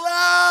Christ's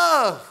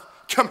love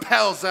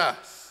compels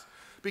us,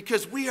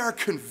 because we are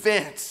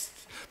convinced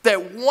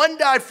that one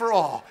died for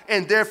all,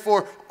 and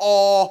therefore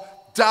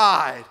all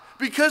died.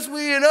 Because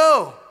we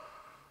know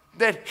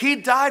that he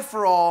died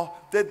for all,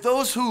 that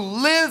those who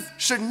live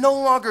should no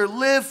longer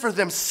live for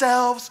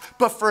themselves,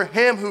 but for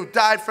him who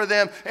died for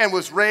them and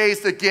was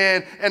raised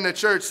again. And the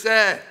church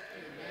said,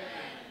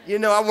 amen. You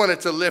know, I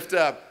wanted to lift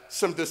up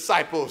some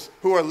disciples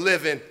who are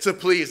living to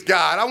please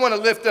God. I want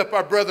to lift up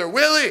our brother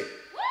Willie.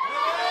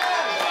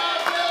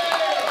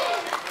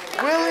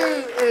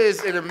 Willie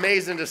is an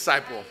amazing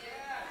disciple.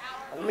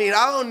 I mean,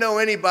 I don't know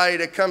anybody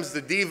that comes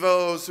to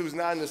Devos who's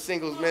not in the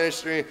singles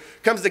ministry,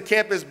 comes to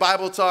campus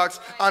Bible talks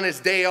on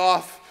his day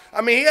off. I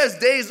mean, he has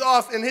days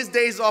off, and his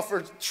days off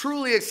are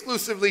truly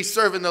exclusively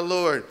serving the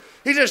Lord.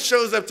 He just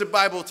shows up to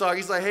Bible talk.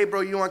 He's like, hey,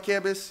 bro, you on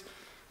campus?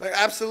 Like,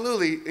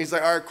 absolutely. He's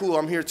like, all right, cool,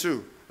 I'm here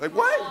too. Like,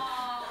 what?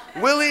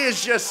 Willie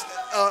is just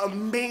an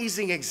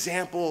amazing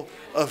example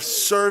of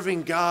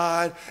serving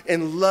God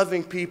and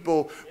loving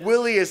people.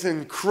 Willie is an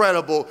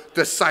incredible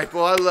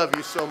disciple. I love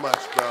you so much,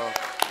 bro.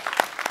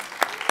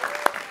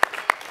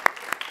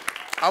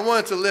 I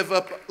wanted to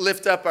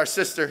lift up our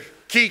sister,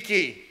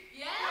 Kiki.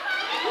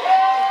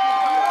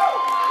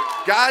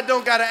 God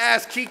don't got to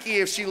ask Kiki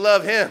if she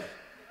love him.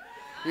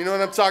 You know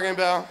what I'm talking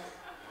about?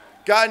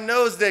 God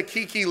knows that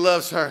Kiki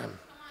loves her.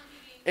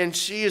 And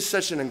she is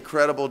such an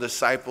incredible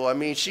disciple. I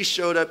mean, she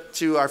showed up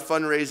to our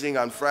fundraising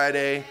on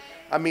Friday.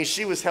 I mean,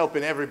 she was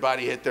helping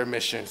everybody hit their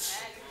missions.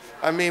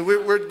 I mean,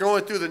 we're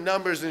going through the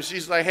numbers, and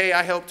she's like, hey,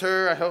 I helped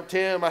her, I helped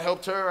him, I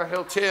helped her, I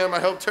helped him, I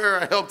helped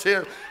her, I helped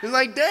him. It's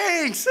like,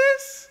 dang,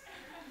 sis,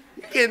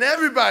 you're getting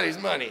everybody's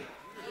money.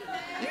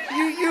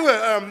 You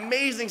are an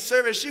amazing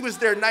service. She was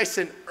there nice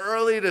and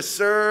early to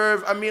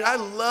serve. I mean, I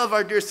love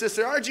our dear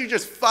sister. Aren't you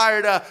just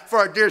fired up for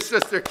our dear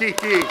sister,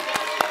 Kiki?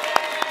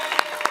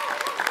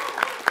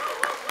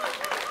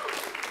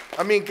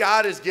 I mean,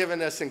 God has given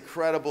us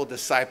incredible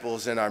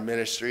disciples in our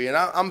ministry, and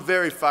I'm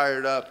very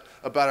fired up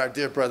about our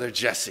dear brother,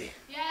 Jesse.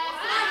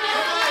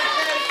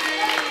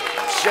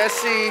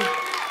 Jesse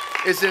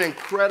is an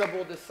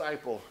incredible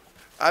disciple.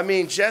 I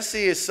mean,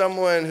 Jesse is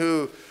someone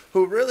who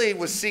really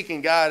was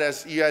seeking God,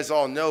 as you guys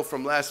all know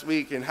from last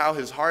week, and how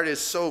his heart is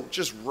so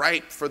just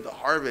ripe for the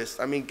harvest.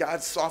 I mean,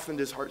 God softened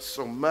his heart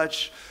so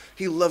much.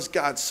 He loves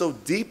God so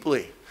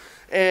deeply.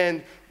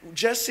 And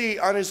Jesse,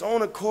 on his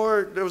own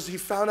accord, he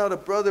found out a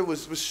brother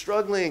was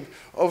struggling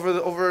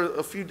over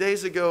a few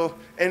days ago.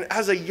 And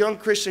as a young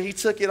Christian, he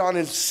took it on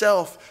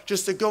himself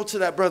just to go to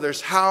that brother's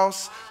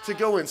house, to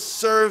go and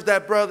serve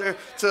that brother,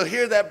 to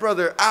hear that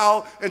brother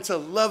out, and to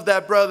love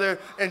that brother.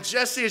 And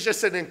Jesse is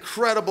just an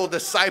incredible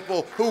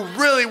disciple who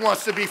really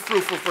wants to be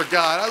fruitful for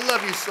God. I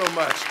love you so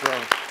much,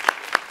 bro.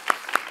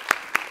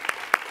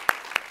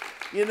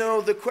 You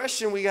know, the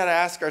question we got to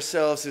ask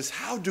ourselves is,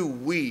 how do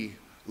we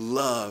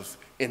love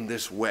in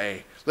this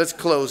way? Let's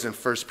close in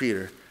 1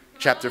 Peter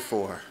chapter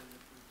 4.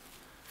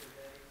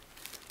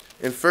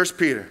 In 1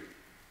 Peter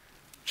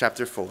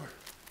chapter 4.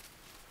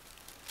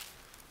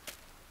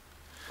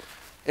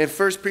 In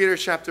 1 Peter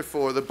chapter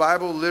 4, the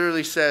Bible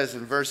literally says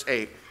in verse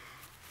 8,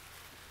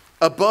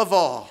 above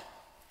all,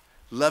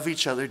 love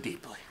each other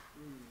deeply,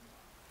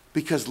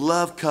 because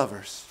love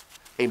covers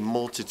a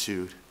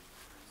multitude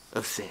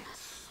of sins.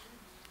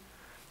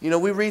 You know,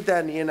 we read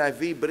that in the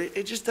NIV, but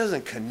it just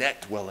doesn't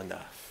connect well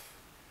enough.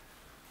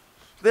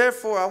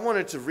 Therefore, I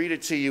wanted to read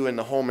it to you in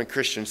the Holman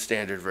Christian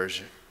Standard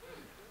Version.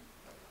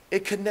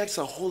 It connects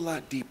a whole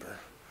lot deeper.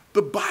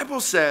 The Bible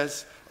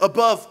says,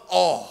 above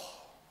all,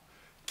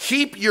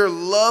 keep your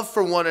love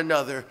for one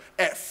another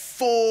at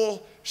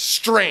full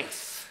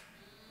strength,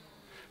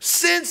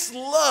 since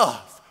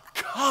love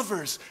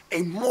covers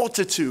a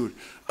multitude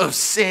of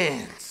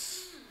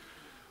sins.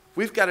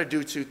 We've got to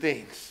do two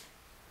things.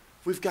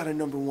 We've got to,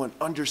 number one,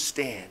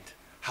 understand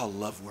how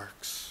love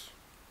works.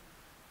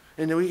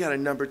 And then we got to,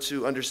 number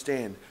two,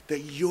 understand that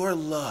your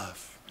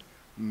love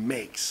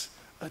makes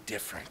a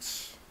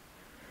difference.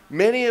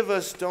 Many of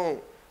us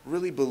don't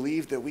really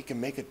believe that we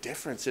can make a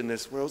difference in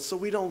this world, so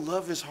we don't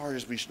love as hard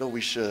as we know we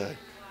should.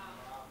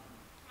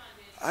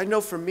 I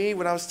know for me,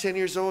 when I was 10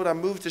 years old, I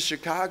moved to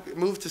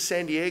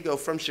San Diego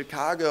from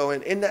Chicago,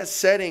 and in that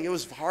setting, it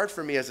was hard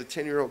for me as a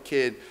 10-year-old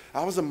kid.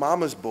 I was a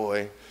mama's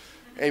boy.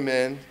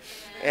 Amen.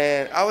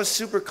 And I was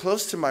super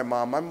close to my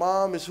mom. My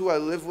mom is who I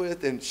live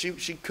with, and she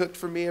cooked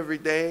for me every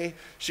day.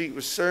 She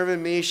was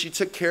serving me. She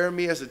took care of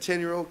me as a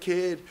 10-year-old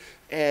kid.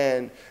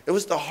 And it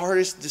was the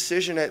hardest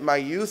decision at my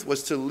youth,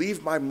 was to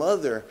leave my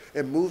mother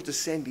and move to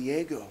San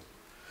Diego.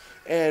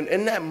 And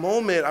in that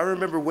moment, I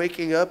remember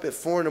waking up at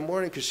 4 in the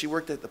morning because she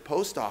worked at the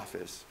post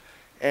office.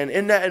 And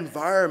in that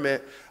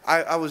environment,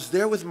 I was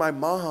there with my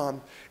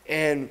mom,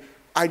 and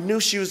I knew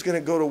she was going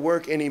to go to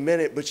work any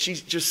minute, but she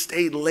just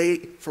stayed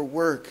late for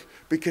work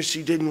because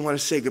she didn't want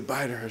to say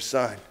goodbye to her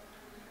son.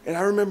 And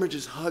I remember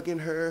just hugging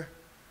her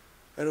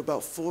at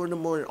about 4 in the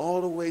morning, all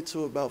the way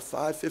to about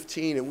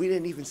 5:15, and we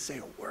didn't even say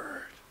a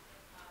word.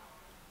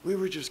 We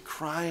were just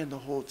crying the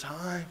whole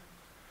time.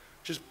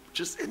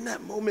 Just in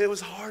that moment, it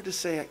was hard to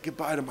say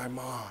goodbye to my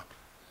mom.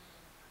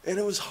 And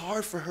it was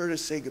hard for her to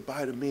say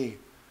goodbye to me.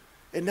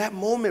 And that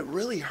moment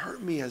really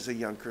hurt me as a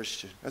young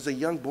Christian, as a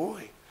young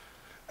boy.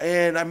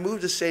 And I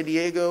moved to San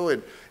Diego,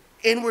 and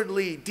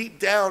inwardly, deep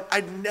down,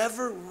 I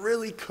never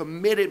really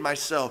committed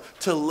myself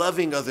to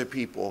loving other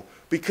people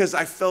because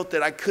I felt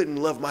that I couldn't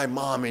love my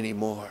mom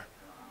anymore.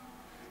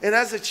 And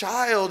as a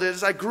child,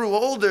 as I grew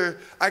older,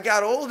 I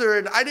got older,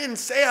 and I didn't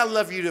say I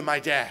love you to my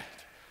dad.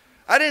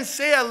 I didn't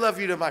say I love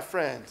you to my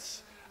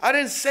friends. I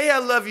didn't say I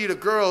love you to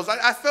girls.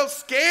 I felt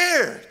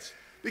scared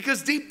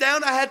because deep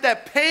down I had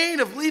that pain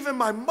of leaving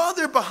my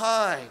mother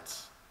behind.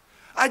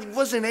 I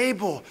wasn't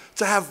able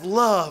to have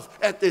love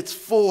at its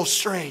full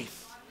strength.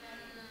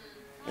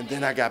 And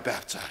then I got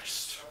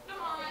baptized.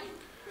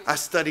 I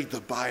studied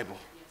the Bible.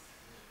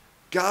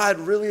 God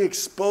really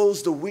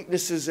exposed the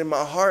weaknesses in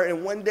my heart.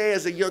 And one day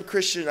as a young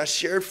Christian, I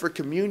shared for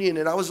communion,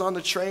 and I was on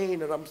the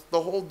train, and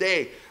the whole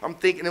day I'm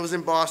thinking, it was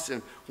in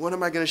Boston, what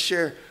am I going to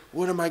share?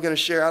 What am I going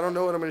to share? I don't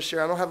know what I'm going to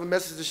share. I don't have a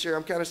message to share.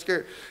 I'm kind of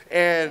scared.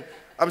 And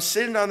I'm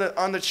sitting on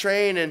the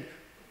train, and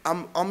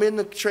I'm in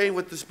the train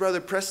with this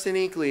brother, Preston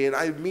Inkley, and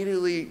I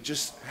immediately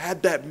just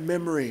had that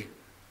memory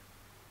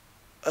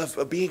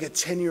of being a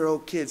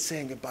 10-year-old kid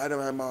saying goodbye to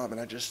my mom,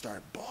 and I just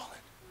started bawling.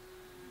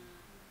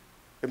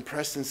 And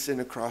Preston's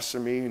sitting across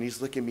from me, and he's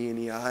looking me in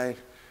the eye,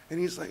 and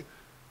he's like,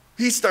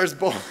 he starts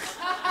bawling.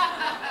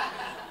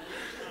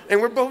 And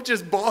we're both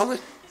just bawling.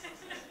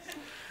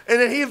 And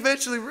then he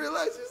eventually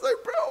realized, he's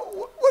like, bro,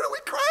 what are we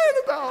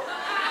crying about?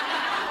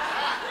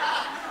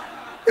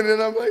 And then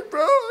I'm like,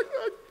 bro,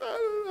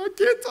 I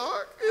can't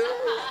talk. You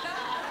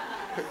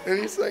know? And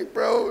he's like,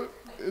 bro,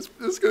 this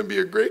is going to be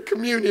a great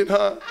communion,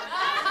 huh?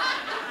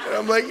 And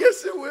I'm like,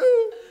 yes, it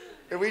will.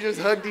 And we just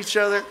hugged each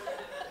other.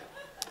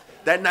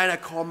 That night I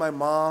called my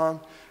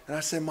mom, and I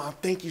said, Mom,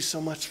 thank you so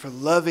much for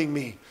loving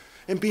me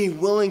and being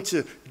willing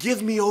to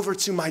give me over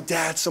to my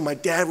dad so my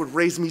dad would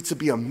raise me to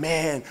be a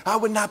man. I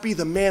would not be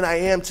the man I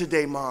am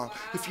today, Mom,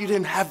 if you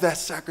didn't have that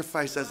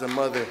sacrifice as a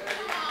mother.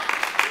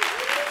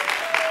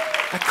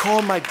 I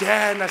called my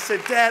dad, and I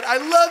said, Dad, I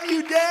love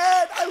you,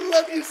 Dad. I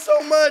love you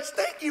so much.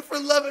 Thank you for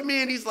loving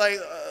me. And he's like,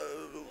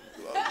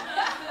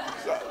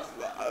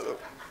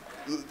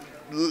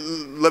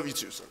 love you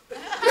too, son.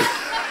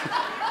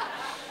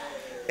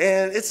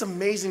 And it's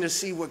amazing to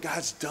see what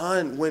God's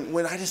done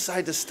when I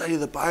decide to study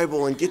the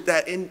Bible and get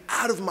that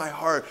out of my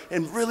heart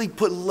and really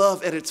put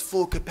love at its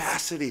full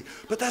capacity.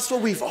 But that's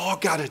what we've all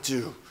got to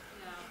do.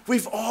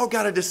 We've all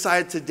got to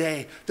decide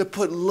today to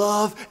put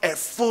love at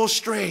full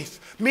strength.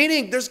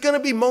 Meaning there's going to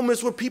be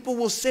moments where people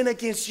will sin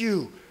against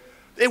you.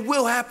 It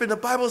will happen. The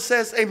Bible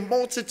says a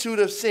multitude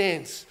of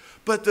sins.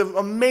 But the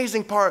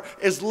amazing part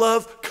is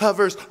love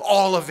covers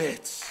all of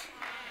it.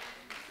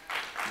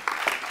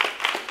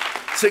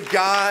 To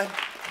God,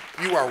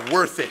 you are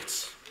worth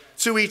it.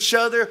 To each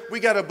other, we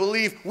got to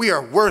believe we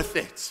are worth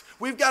it.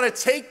 We've got to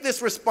take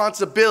this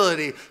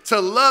responsibility to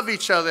love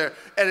each other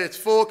at its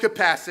full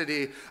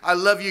capacity. I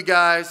love you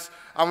guys.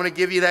 I want to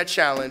give you that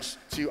challenge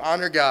to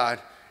honor God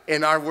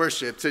in our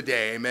worship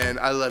today. Amen.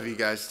 I love you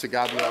guys. To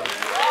God be all the glory.